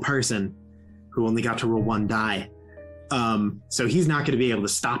feeble person who only got to roll one die. So he's not going to be able to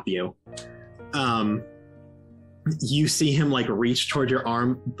stop you. You see him reach toward your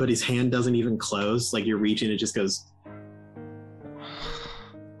arm, but his hand doesn't even close. Like you're reaching, it just goes.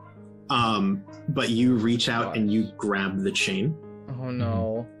 But you reach out and you grab the chain. Oh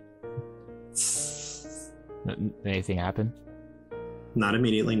no. Anything happen? Not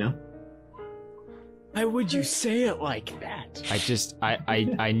immediately, no. Why would you say it like that?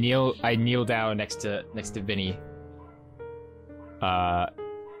 I kneel down next to Vinny.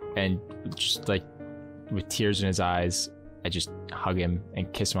 And just with tears in his eyes, I just hug him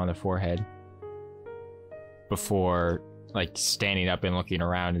and kiss him on the forehead before standing up and looking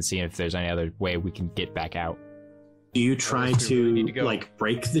around and seeing if there's any other way we can get back out. Do you try Unless we really need to go.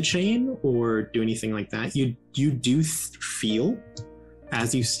 break the chain or do anything like that? You do feel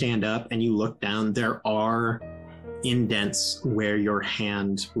as you stand up and you look down, there are indents where your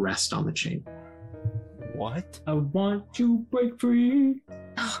hand rests on the chain. What? I want to break free.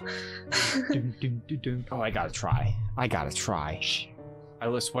 Dun, dun, dun, dun. Oh, I gotta try.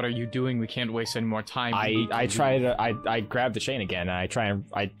 Silas, what are you doing? We can't waste any more time. I grab the chain again and I try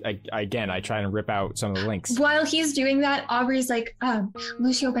and rip out some of the links. While he's doing that, Aubrey's like,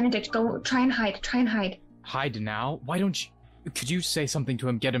 Lucio, Benedict, go try and hide. Hide now? Why don't you? Could you say something to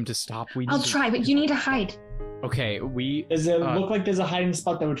him? Get him to stop. I'll try, but you need to hide. Okay, Does it look like there's a hiding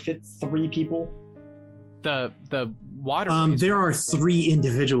spot that would fit 3 people? the water. There are 3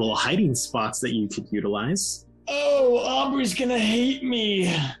 individual hiding spots that you could utilize. Oh, Aubrey's gonna hate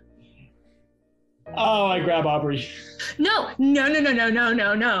me. Oh, I grab Aubrey. No.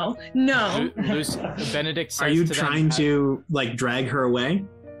 Benedict says Are you to them, trying to drag her away?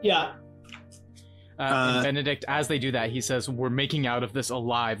 Yeah. and Benedict, as they do that, he says, "We're making out of this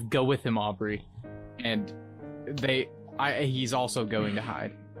alive. Go with him, Aubrey." And he's also going to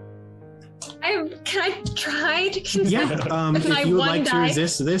hide. Can I try to Yeah. With my If you would one like to die.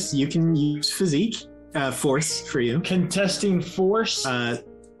 resist this, you can use physique force for you. Contesting force.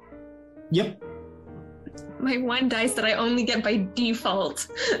 Yep. My 1 dice that I only get by default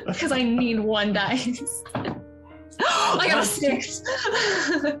because I need 1 dice. I got a 6.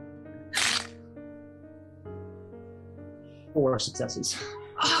 4 successes.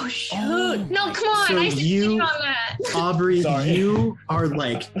 Oh shoot! No, come on! So I should you- cheat on that. Aubrey, Sorry.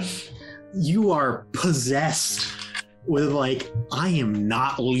 you are possessed with I am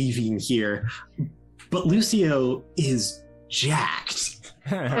not leaving here. But Lucio is jacked.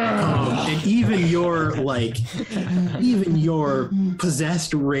 And even your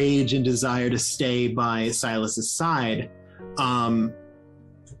possessed rage and desire to stay by Silas's side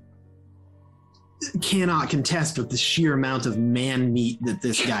cannot contest with the sheer amount of man meat that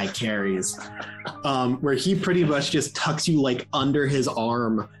this guy carries. Where he pretty much just tucks you like under his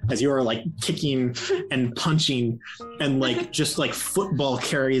arm as you are like kicking and punching, and like just like football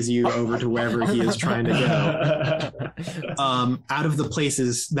carries you over to wherever he is trying to go. Out of the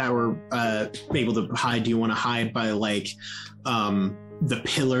places that were able to hide, do you want to hide by like the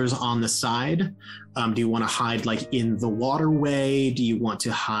pillars on the side? Do you want to hide like in the waterway? Do you want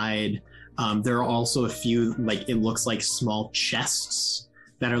to hide? There are also a few, like, it looks like small chests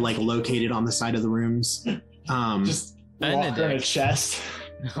that are like located on the side of the rooms. Just walk in a chest.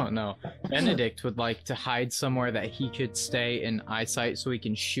 No. Benedict would like to hide somewhere that he could stay in eyesight so he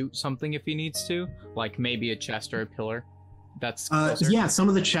can shoot something if he needs to, like maybe a chest or a pillar. That's closer. Yeah, some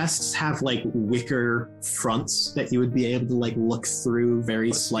of the chests have like wicker fronts that you would be able to like look through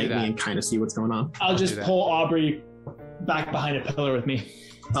very slightly and kind of see what's going on. I'll just pull Aubrey back behind a pillar with me.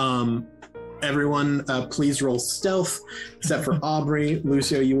 Everyone, please roll stealth, except for Aubrey.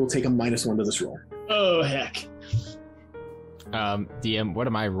 Lucio, you will take a -1 to this roll. Oh, heck. DM, what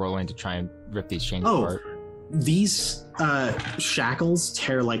am I rolling to try and rip these chains apart? These shackles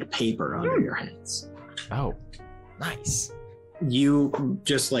tear like paper under your hands. Oh, nice. You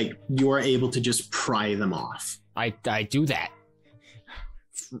just like, you are able to just pry them off. I do that.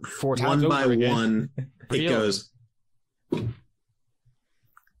 4 times one by over again. one, it goes.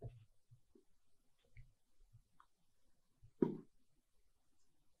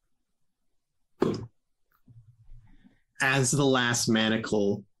 As the last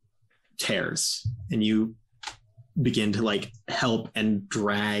manacle tears and you begin to like help and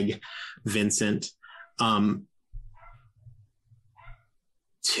drag Vincent,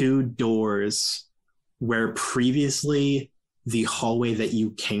 2 doors where previously the hallway that you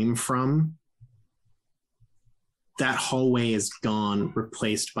came from, that hallway is gone,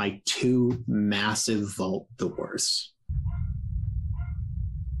 replaced by 2 massive vault doors.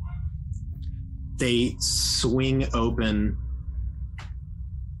 They swing open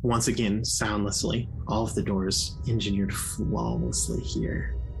once again soundlessly. All of the doors engineered flawlessly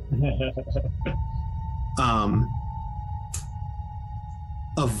here.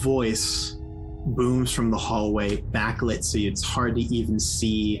 A voice booms from the hallway, backlit so it's hard to even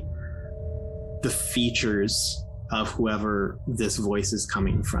see the features of whoever this voice is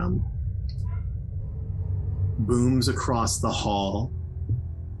coming from. Booms across the hall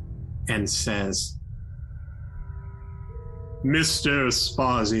and says, "Mr.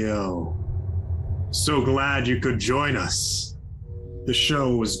 Spazio, so glad you could join us. The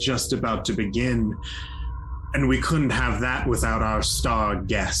show was just about to begin, and we couldn't have that without our star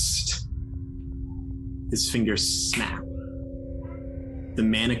guest." His fingers snap. The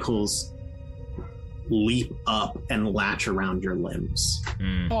manacles leap up and latch around your limbs.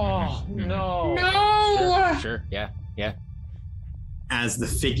 Oh, no. No! Sure. Yeah. As the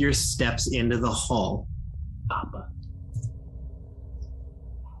figure steps into the hall, Papa.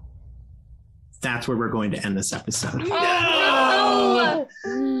 That's where we're going to end this episode. No!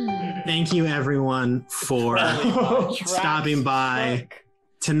 Thank you, everyone, for stopping by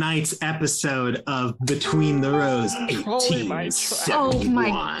tonight's episode of Between the Rows 1871. Oh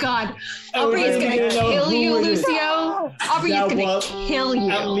my god. Aubrey is gonna kill you, Lucio. Aubrey is gonna kill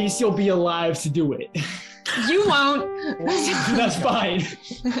you. At least you'll be alive to do it. You won't. That's fine.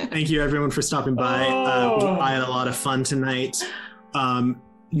 Thank you, everyone, for stopping by. I had a lot of fun tonight.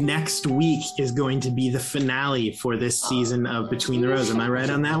 Next week is going to be the finale for this season of Between the Rows. Am I right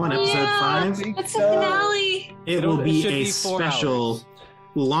on that one? Episode 5? It's the finale. It will be should a be 4 special, hours.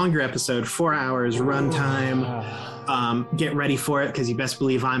 longer episode, 4 hours runtime. Get ready for it, because you best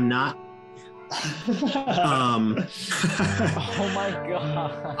believe I'm not. Oh my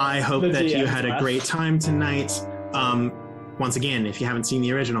god. I hope The that you DMs had a left. great time tonight. Once again, if you haven't seen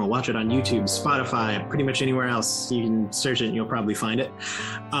the original, watch it on YouTube, Spotify, pretty much anywhere else. You can search it and you'll probably find it.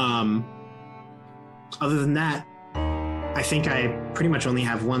 Other than that, I think I pretty much only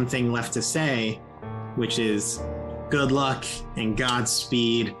have one thing left to say, which is good luck and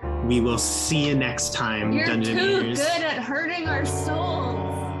Godspeed. We will see you next time, You're too Dungeoneers. good at hurting our souls.